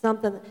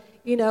 Something,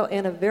 you know,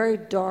 in a very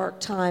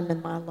dark time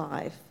in my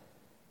life,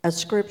 a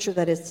scripture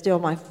that is still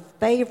my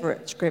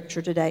favorite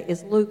scripture today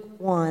is Luke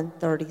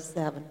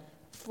 1:37.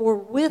 For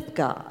with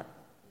God,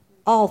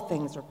 all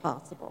things are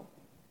possible.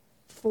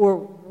 For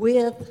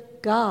with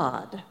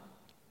God,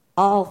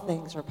 all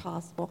things are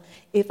possible.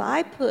 If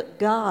I put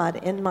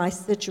God in my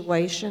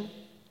situation,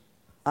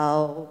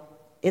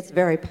 it's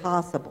very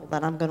possible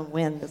that I'm going to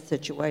win the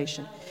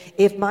situation.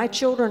 If my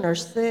children are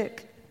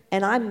sick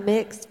and I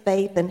mix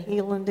faith and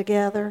healing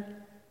together,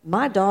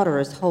 my daughter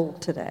is whole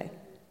today.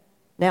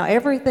 Now,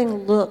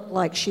 everything looked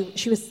like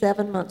she was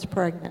 7 months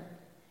pregnant,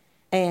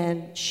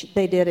 and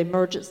they did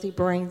emergency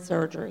brain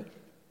surgery.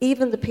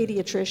 Even the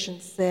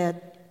pediatrician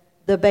said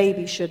the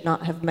baby should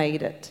not have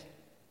made it.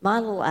 My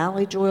little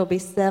Allie Joy will be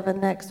 7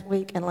 next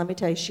week, and let me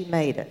tell you, she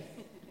made it.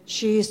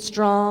 She's a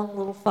strong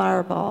little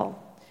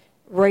fireball.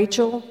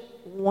 Rachel,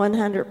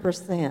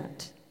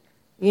 100%.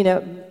 You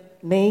know,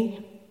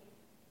 me,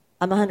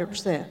 I'm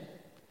 100%.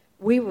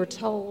 We were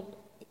told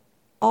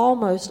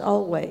almost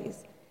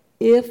always,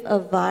 if a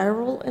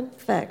viral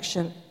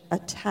infection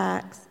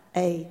attacks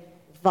a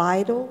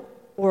vital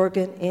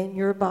organ in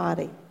your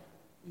body,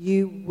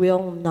 you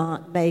will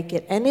not make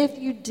it. And if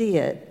you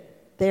did,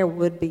 there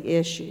would be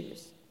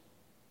issues.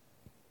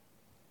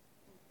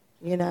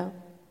 You know?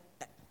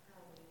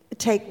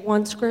 Take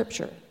one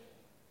scripture,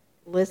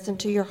 listen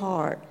to your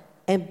heart,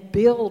 and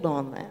build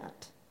on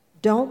that.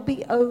 Don't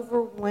be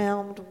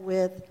overwhelmed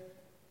with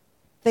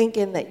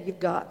thinking that you've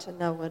got to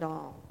know it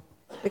all.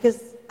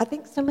 Because I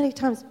think so many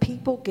times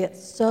people get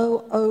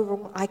so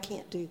overwhelmed, I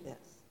can't do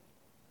this.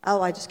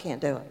 Oh, I just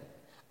can't do it.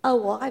 Oh,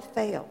 well, I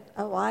failed.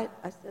 Oh, I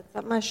said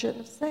something I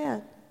shouldn't have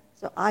said,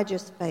 so I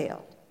just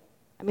failed.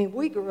 I mean,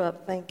 we grew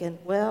up thinking,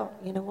 well,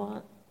 you know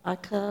what? I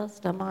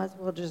cussed. I might as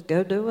well just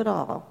go do it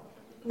all.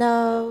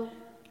 No,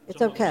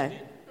 it's okay.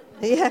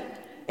 Yeah,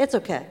 it's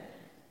okay.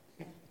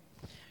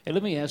 Hey,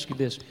 let me ask you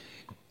this.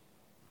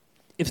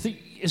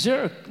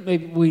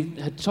 Maybe we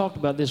had talked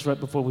about this right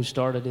before we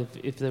started,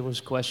 if there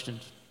was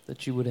questions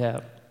that you would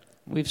have.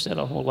 We've said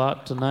a whole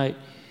lot tonight.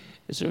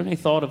 Is there any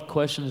thought of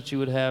questions that you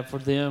would have for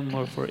them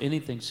or for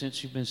anything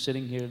since you've been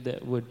sitting here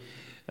that would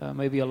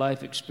maybe a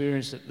life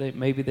experience that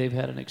maybe they've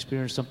had an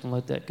experience, something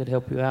like that could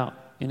help you out?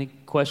 Any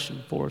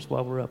question for us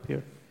while we're up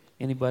here?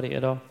 Anybody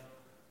at all?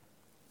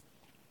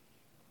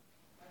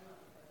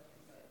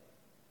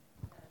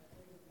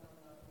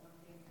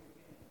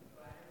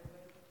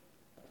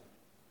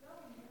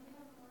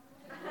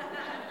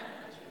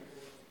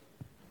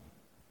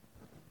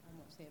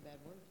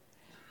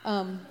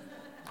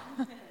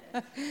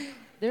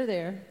 They're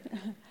there.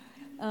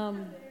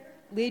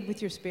 Lead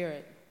with your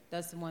spirit.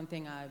 That's the one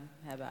thing I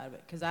have out of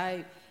it. Because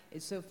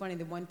it's so funny,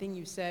 the one thing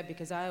you said,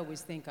 because I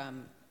always think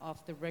I'm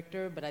off the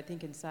Richter, but I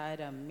think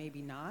inside I'm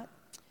maybe not.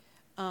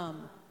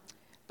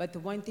 But the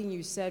one thing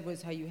you said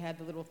was how you had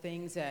the little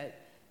things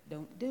that,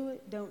 don't do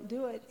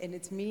it. And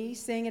it's me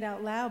saying it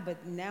out loud,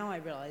 but now I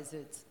realize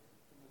it's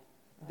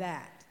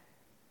that.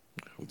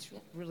 It's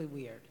really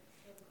weird.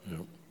 Yep.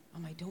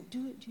 I'm like, don't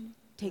do it, June.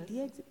 Take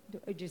the exit,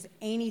 or just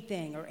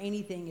anything,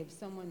 if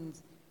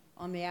someone's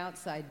on the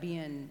outside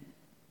being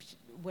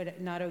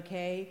not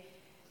okay,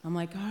 I'm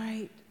like, all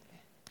right,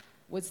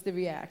 what's the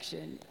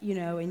reaction? You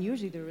know, and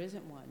usually there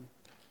isn't one,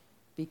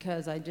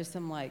 because I just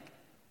am like,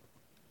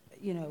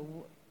 you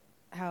know,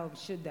 how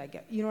should that go?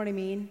 You know what I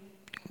mean?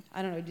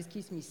 I don't know. It just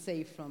keeps me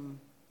safe from,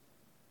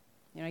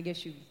 you know, I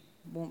guess you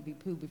won't be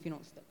poop if you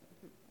don't step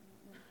in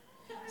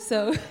poop.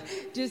 So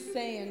just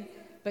saying.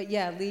 But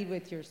yeah, lead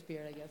with your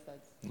spirit. I guess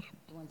that's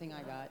the one thing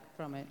I got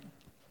from it.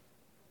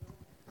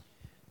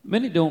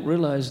 Many don't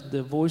realize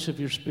the voice of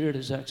your spirit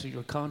is actually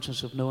your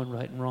conscience of knowing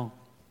right and wrong.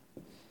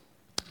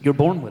 You're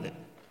born with it.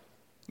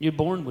 You're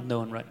born with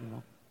knowing right and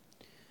wrong.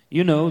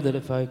 You know that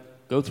if I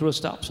go through a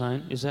stop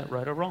sign, is that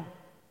right or wrong?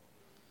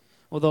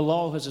 Well, the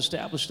law has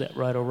established that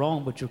right or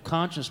wrong, but your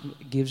conscience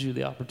gives you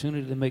the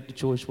opportunity to make the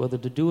choice whether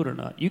to do it or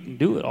not. You can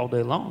do it all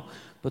day long,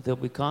 but there'll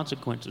be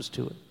consequences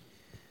to it.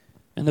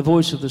 And the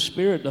voice of the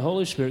Spirit, the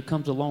Holy Spirit,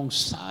 comes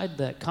alongside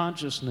that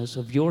consciousness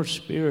of your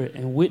spirit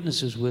and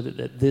witnesses with it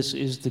that this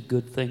is the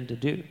good thing to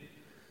do.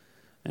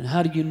 And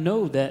how do you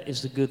know that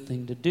is the good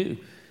thing to do?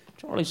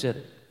 Charlie said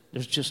it.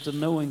 There's just a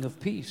knowing of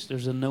peace.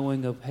 There's a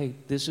knowing of, hey,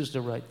 this is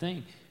the right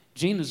thing.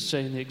 Gina's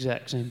saying the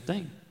exact same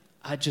thing.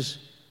 I just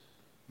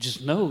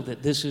know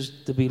that this is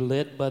to be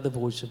led by the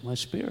voice of my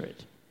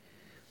spirit.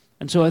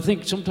 And so I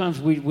think sometimes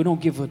we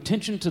don't give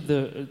attention to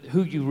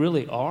who you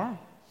really are.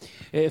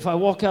 If I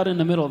walk out in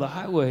the middle of the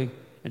highway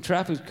and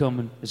traffic's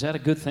coming, is that a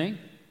good thing?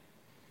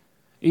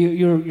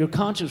 Your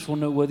conscience will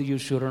know whether you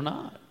should or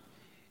not.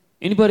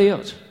 Anybody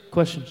else?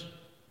 Questions?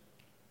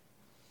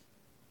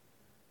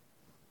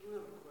 I don't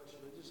have a question.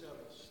 I just have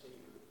a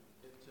statement.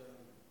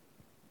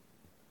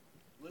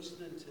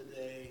 Listening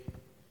today,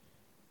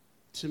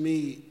 to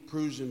me,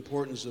 proves the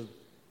importance of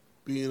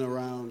being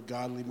around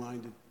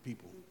godly-minded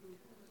people.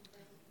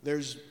 There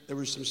was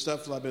some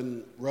stuff that I've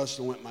been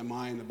wrestling with my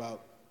mind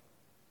about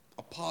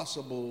a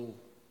possible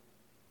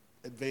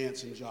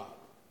advance in job.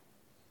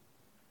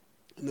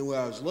 And the way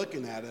I was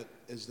looking at it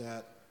is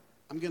that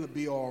I'm going to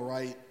be all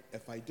right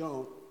if I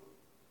don't,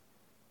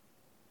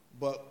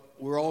 but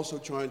we're also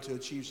trying to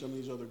achieve some of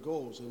these other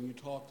goals. And you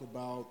talked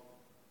about,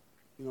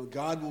 you know,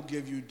 God will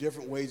give you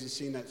different ways of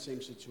seeing that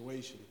same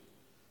situation.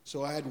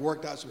 So I had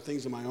worked out some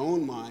things in my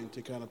own mind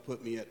to kind of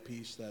put me at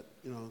peace that,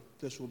 you know,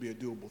 this will be a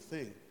doable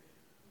thing.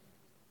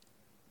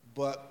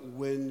 But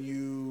when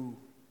you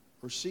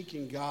are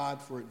seeking God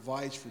for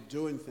advice for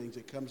doing things,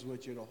 it comes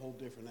with you at a whole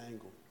different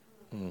angle.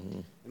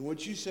 Mm-hmm. And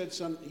what you said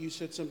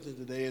something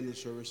today in the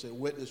service that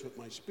witnessed with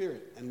my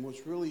spirit. And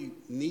what's really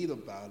neat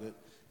about it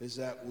is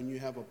that when you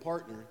have a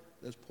partner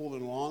that's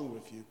pulling along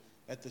with you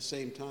at the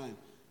same time,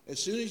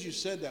 as soon as you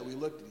said that, we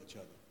looked at each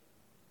other.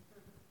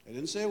 I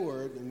didn't say a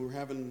word, and we were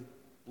having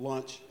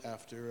lunch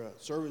after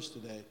service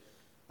today.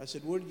 I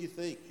said, "What did you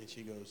think?" And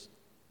she goes,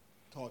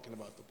 "Talking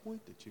about the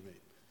point that you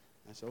made."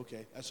 I said,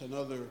 "Okay, that's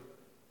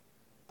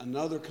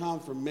another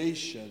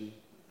confirmation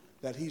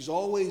that he's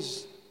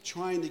always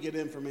trying to get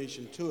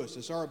information to us.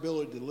 It's our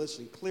ability to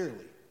listen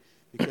clearly,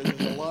 because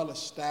there's a lot of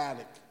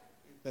static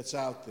that's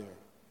out there."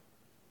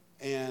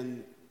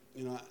 And,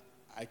 you know,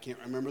 I can't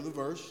remember the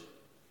verse,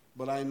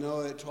 but I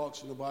know it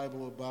talks in the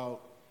Bible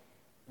about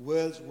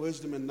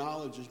wisdom and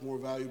knowledge is more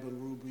valuable than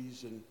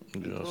rubies and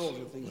pearls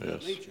and things of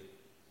that nature.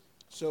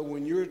 So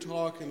when you're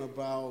talking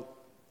about,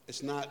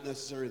 it's not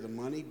necessarily the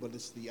money, but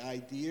it's the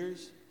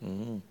ideas.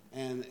 Mm-hmm.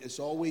 And it's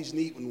always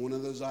neat when one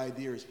of those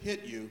ideas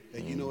hit you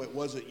that you know it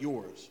wasn't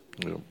yours.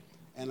 Yep.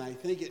 And I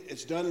think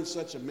it's done in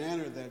such a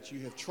manner that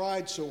you have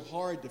tried so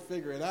hard to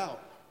figure it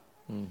out.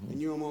 Mm-hmm. And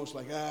you're almost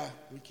like,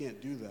 we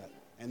can't do that.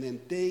 And then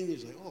ding,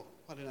 it's like, oh,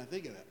 why didn't I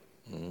think of that?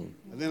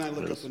 Mm-hmm. And then I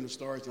look up in the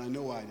stars and I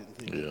know why I didn't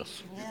think of it.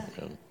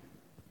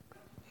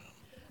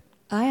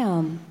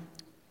 Yeah.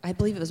 I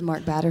believe it was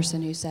Mark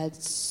Batterson who said,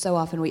 so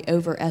often we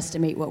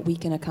overestimate what we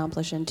can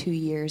accomplish in 2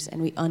 years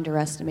and we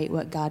underestimate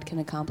what God can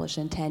accomplish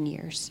in 10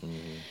 years. Mm-hmm.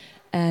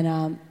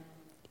 And,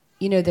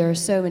 you know, there are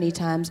so many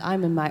times,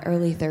 I'm in my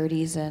early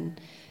 30s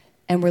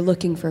and we're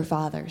looking for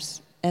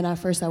fathers. And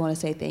first I want to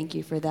say thank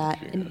you for that.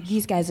 Yes. And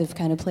these guys have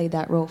kind of played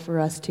that role for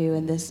us too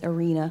in this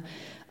arena.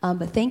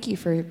 But thank you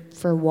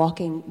for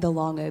walking the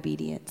long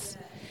obedience.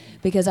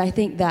 Because I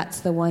think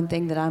that's the one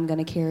thing that I'm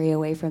going to carry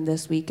away from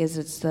this week is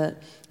it's the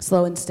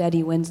slow and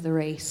steady wins the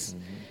race.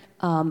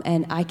 Mm-hmm.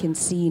 And I can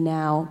see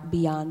now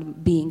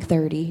beyond being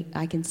 30.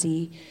 I can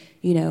see,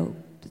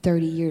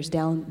 30 years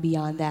down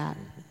beyond that.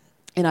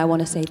 And I want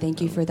to say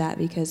thank you for that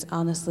because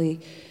honestly,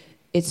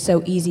 it's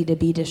so easy to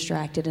be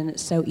distracted and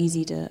it's so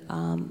easy to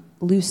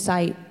lose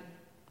sight,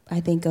 I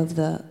think, of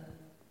the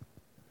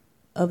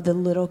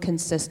little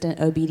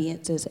consistent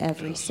obediences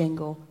every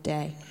single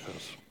day.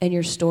 And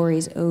your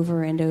stories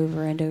over and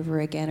over and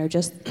over again are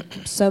just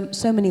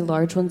so many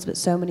large ones, but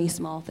so many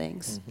small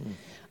things.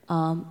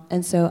 Mm-hmm.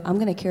 And so I'm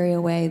going to carry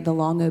away the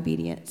long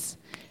obedience.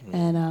 Mm-hmm.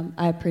 And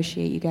I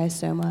appreciate you guys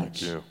so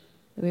much. Thank you.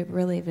 We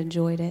really have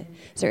enjoyed it.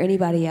 Is there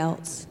anybody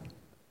else?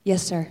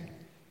 Yes, sir.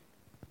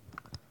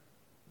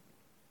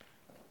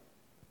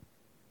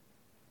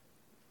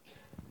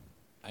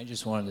 I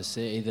just wanted to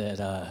say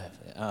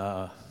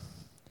that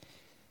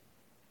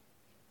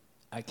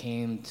I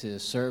came to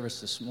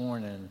service this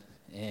morning,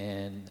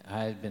 and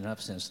I had been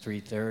up since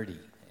 3:30,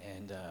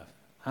 and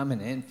I'm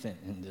an infant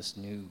in this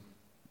new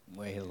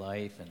way of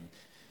life, and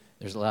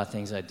there's a lot of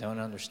things I don't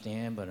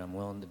understand, but I'm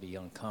willing to be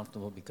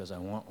uncomfortable because I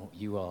want what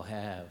you all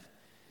have.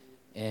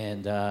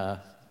 And I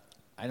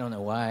don't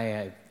know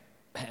why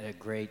I had a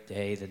great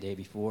day the day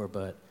before,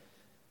 but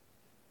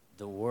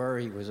the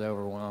worry was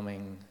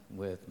overwhelming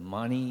with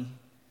money,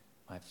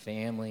 my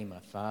family, my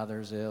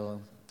father's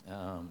ill,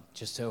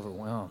 just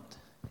overwhelmed.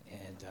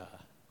 And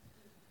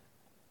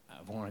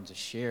I wanted to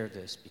share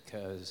this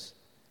because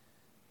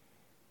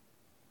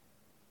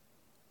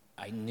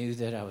I knew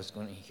that I was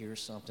going to hear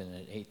something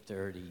at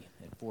 8:30.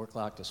 At 4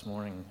 o'clock this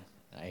morning,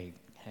 I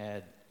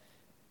had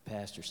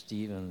Pastor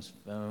Stephen's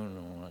phone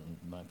on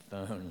my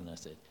phone, and I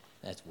said,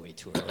 that's way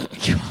too early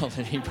to call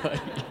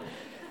anybody.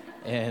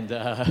 And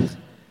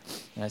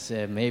I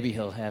said, maybe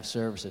he'll have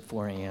service at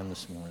 4 a.m.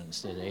 this morning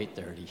instead of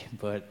 8:30.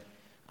 But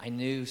I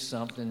knew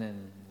something,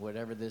 and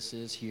whatever this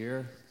is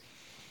here,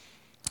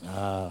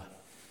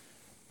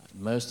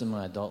 most of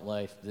my adult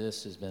life,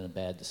 this has been a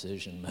bad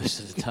decision most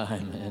of the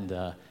time. And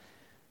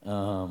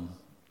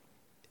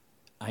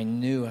I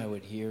knew I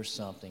would hear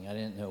something. I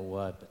didn't know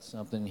what, but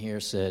something here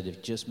said,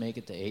 if just make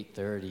it to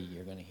 8:30,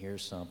 you're going to hear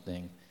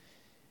something.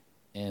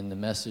 And the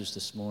message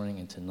this morning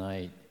and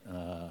tonight,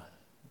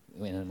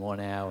 in 1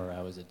 hour,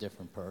 I was a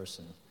different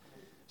person.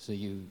 So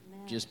you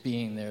just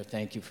being there,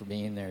 thank you for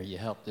being there. You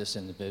helped this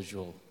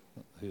individual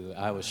who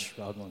I was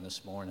struggling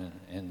this morning,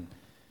 and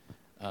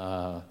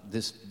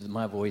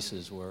my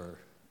voices were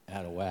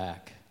out of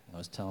whack. I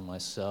was telling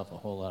myself a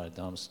whole lot of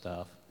dumb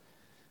stuff.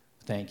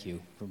 Thank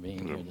you for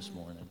being here this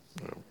morning.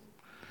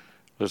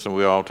 Listen,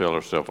 we all tell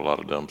ourselves a lot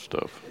of dumb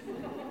stuff.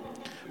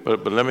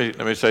 But let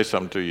me say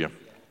something to you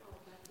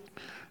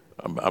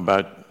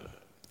about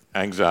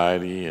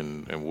anxiety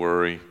and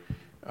worry.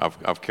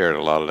 I've carried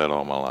a lot of that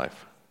all my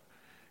life.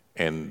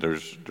 And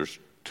there's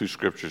two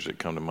scriptures that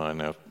come to mind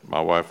now.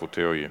 My wife will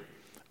tell you.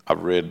 I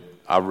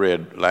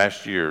read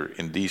last year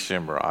in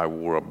December, I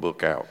wore a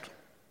book out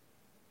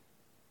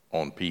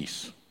on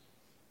peace.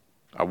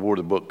 I wore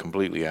the book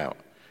completely out,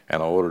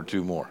 and I ordered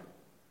 2 more.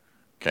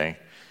 Okay?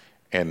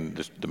 And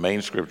the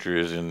main scripture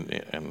is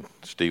and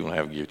Steve will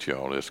have to get you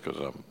all this,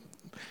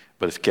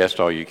 but it's cast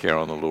all your care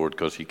on the Lord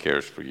because he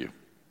cares for you.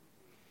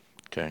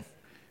 Okay?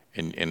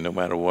 And no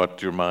matter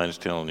what your mind's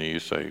telling you, you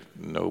say,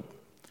 nope,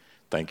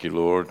 thank you,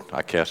 Lord.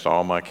 I cast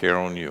all my care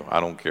on you. I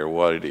don't care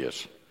what it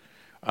is.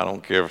 I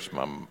don't care if it's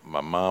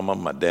my mama,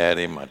 my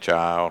daddy, my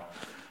child.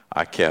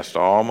 I cast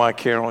all my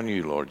care on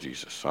you, Lord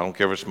Jesus. I don't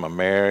care if it's my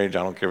marriage.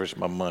 I don't care if it's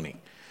my money.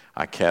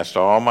 I cast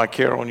all my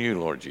care on you,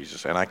 Lord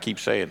Jesus. And I keep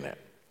saying that.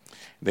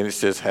 Then it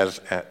says,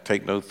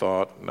 take no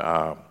thought,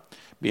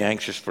 be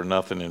anxious for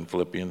nothing in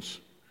Philippians.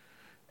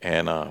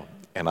 And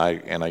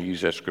I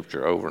use that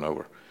scripture over and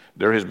over.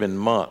 There has been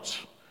months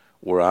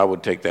where I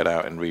would take that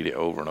out and read it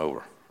over and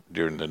over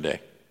during the day.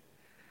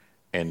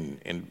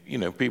 And you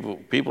know,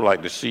 people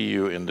like to see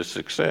you in the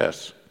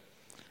success,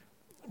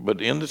 but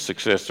in the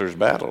success there's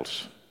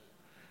battles.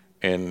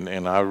 And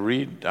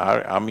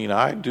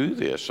I do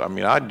this.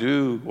 I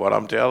do what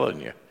I'm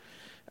telling you.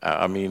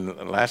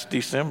 Last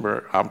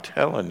December, I'm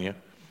telling you,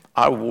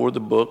 I wore the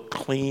book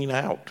clean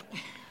out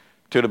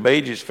till the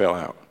pages fell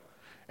out.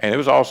 And it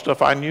was all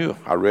stuff I knew.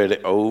 I read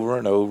it over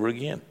and over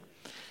again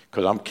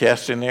because I'm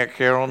casting that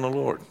care on the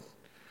Lord.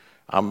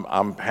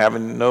 I'm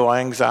having no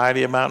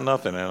anxiety about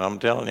nothing, and I'm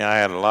telling you, I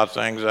had lots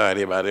of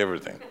anxiety about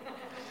everything.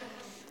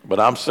 But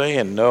I'm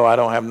saying, no, I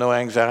don't have no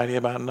anxiety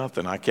about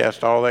nothing. I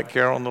cast all that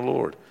care on the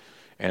Lord,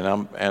 and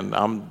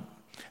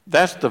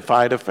that's the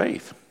fight of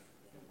faith.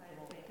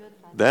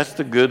 That's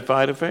the good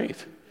fight of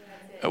faith.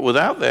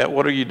 Without that,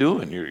 what are you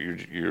doing?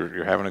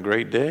 You're having a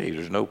great day.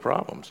 There's no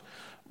problems.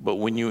 But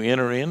when you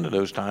enter into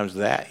those times,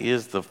 that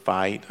is the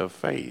fight of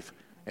faith,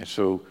 and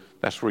so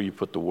that's where you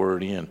put the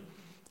word in.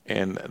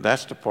 And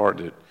that's the part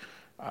that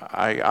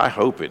I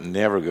hope it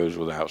never goes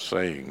without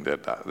saying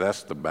that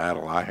that's the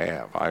battle I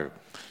have.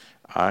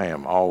 I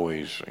am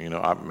always,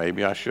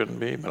 maybe I shouldn't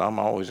be, but I'm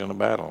always in a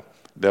battle.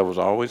 The devil's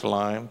always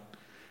lying,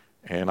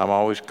 and I'm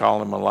always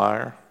calling him a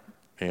liar.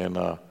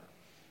 And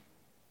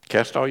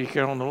cast all your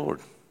care on the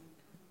Lord.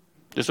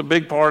 It's a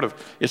big part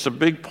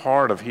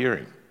of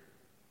hearing.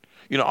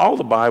 All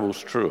the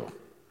Bible's true,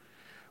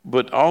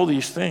 but all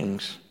these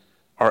things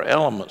are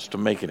elements to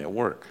making it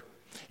work.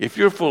 If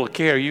you're full of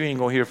care, you ain't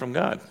going to hear from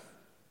God.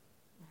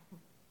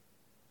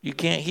 You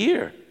can't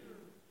hear.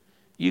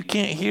 You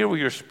can't hear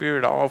with your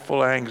spirit all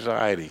full of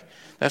anxiety.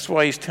 That's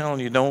why he's telling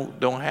you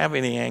don't have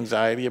any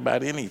anxiety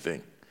about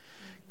anything.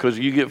 Because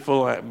you get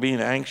full of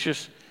being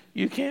anxious,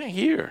 you can't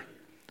hear.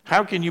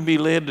 How can you be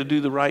led to do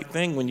the right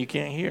thing when you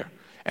can't hear?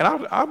 And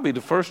I'll be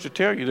the first to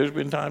tell you, there's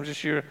been times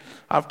this year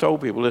I've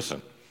told people,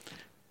 listen,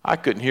 I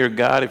couldn't hear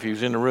God if he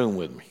was in the room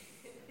with me.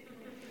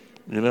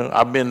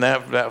 I've been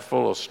that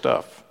full of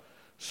stuff.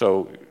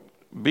 So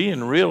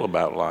being real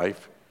about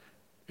life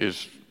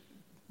is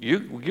you're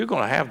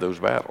going to have those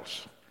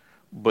battles.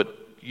 But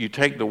you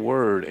take the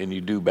word and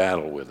you do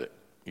battle with it.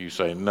 You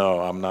say,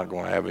 no, I'm not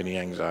going to have any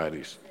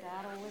anxieties.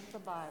 Battle with the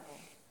Bible.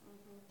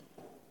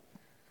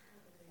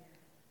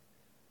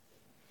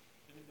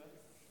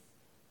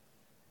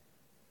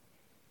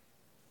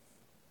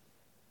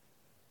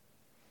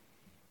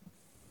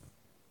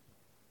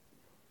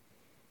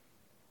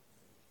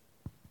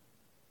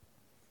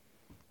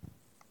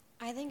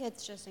 I think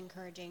it's just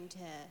encouraging to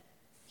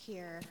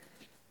hear,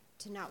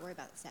 to not worry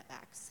about the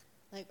setbacks.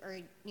 Like, or,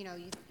 you know,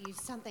 you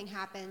something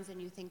happens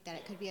and you think that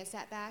it could be a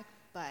setback,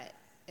 but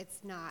it's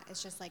not.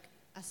 It's just like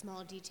a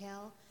small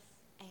detail,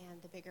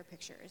 and the bigger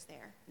picture is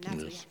there. And that's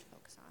what you Yes. have to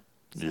focus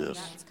on. So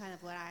Yes. that's kind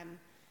of what I'm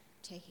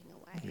taking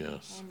away.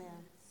 Yes.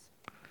 Amen.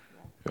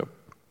 Yep.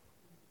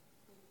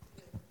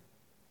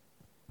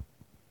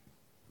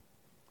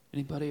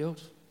 Anybody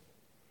else?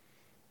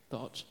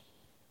 Thoughts?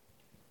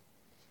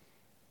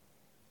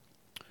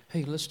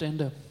 Hey, let's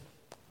stand up.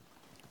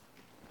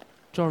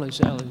 Charlie,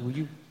 Sally, will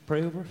you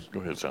pray over us,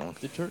 Go ahead, Sally.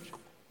 the church?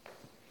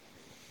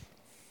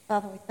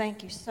 Father, we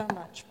thank you so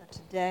much for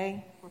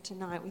today, for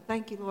tonight. We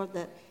thank you, Lord,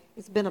 that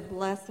it's been a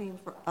blessing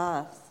for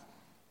us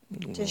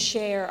to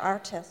share our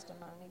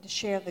testimony, to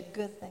share the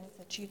good things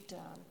that you've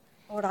done.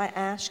 Lord, I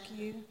ask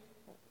you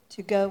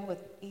to go with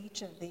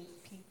each of these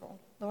people.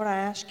 Lord, I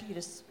ask you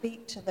to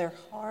speak to their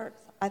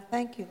hearts. I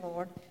thank you,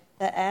 Lord,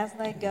 that as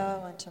they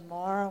go and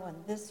tomorrow and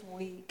this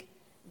week,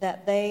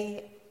 that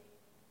they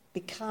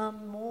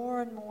become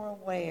more and more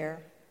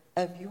aware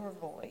of your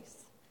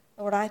voice.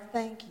 Lord, I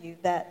thank you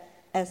that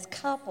as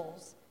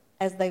couples,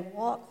 as they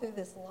walk through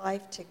this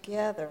life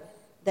together,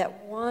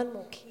 that one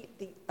will keep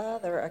the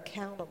other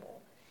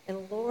accountable.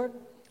 And Lord,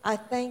 I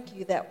thank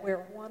you that where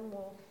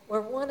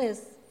one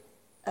is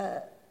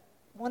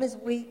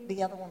weak,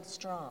 the other one's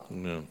strong.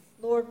 Amen.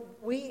 Lord,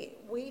 we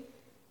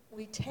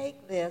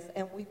take this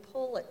and we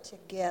pull it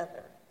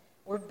together.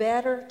 We're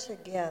better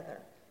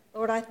together.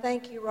 Lord, I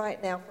thank you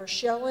right now for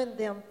showing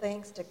them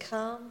things to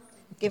come,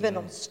 giving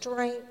them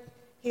strength,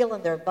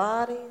 healing their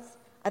bodies.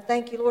 I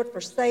thank you, Lord,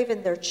 for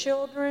saving their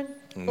children.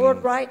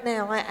 Lord, right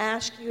now I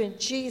ask you in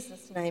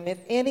Jesus' name, if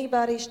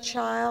anybody's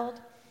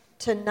child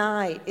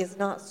tonight is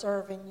not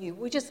serving you,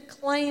 we just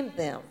claim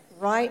them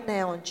right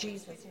now in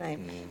Jesus'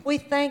 name. We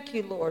thank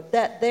you, Lord,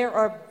 that there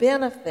are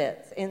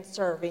benefits in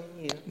serving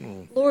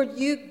you. Lord,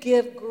 you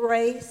give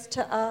grace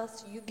to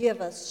us. You give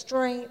us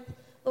strength.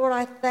 Lord,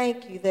 I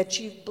thank you that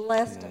you've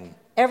blessed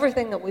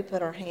everything that we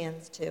put our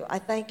hands to. I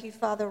thank you,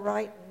 Father,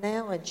 right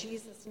now in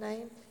Jesus'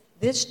 name.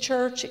 This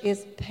church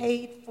is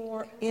paid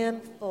for in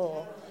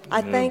full.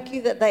 I thank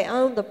you that they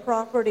own the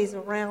properties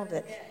around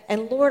it.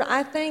 And Lord,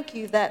 I thank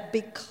you that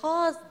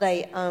because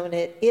they own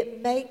it,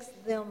 it makes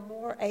them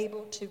more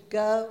able to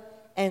go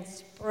and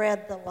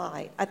spread the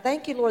light. I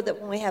thank you, Lord, that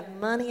when we have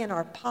money in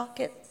our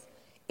pockets,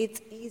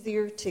 it's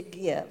easier to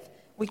give.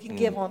 We can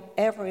give on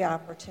every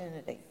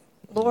opportunity.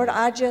 Lord,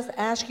 I just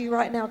ask you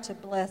right now to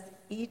bless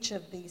each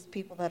of these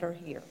people that are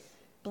here.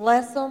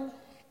 Bless them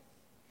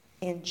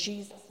in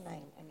Jesus'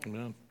 name. Amen.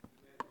 Amen.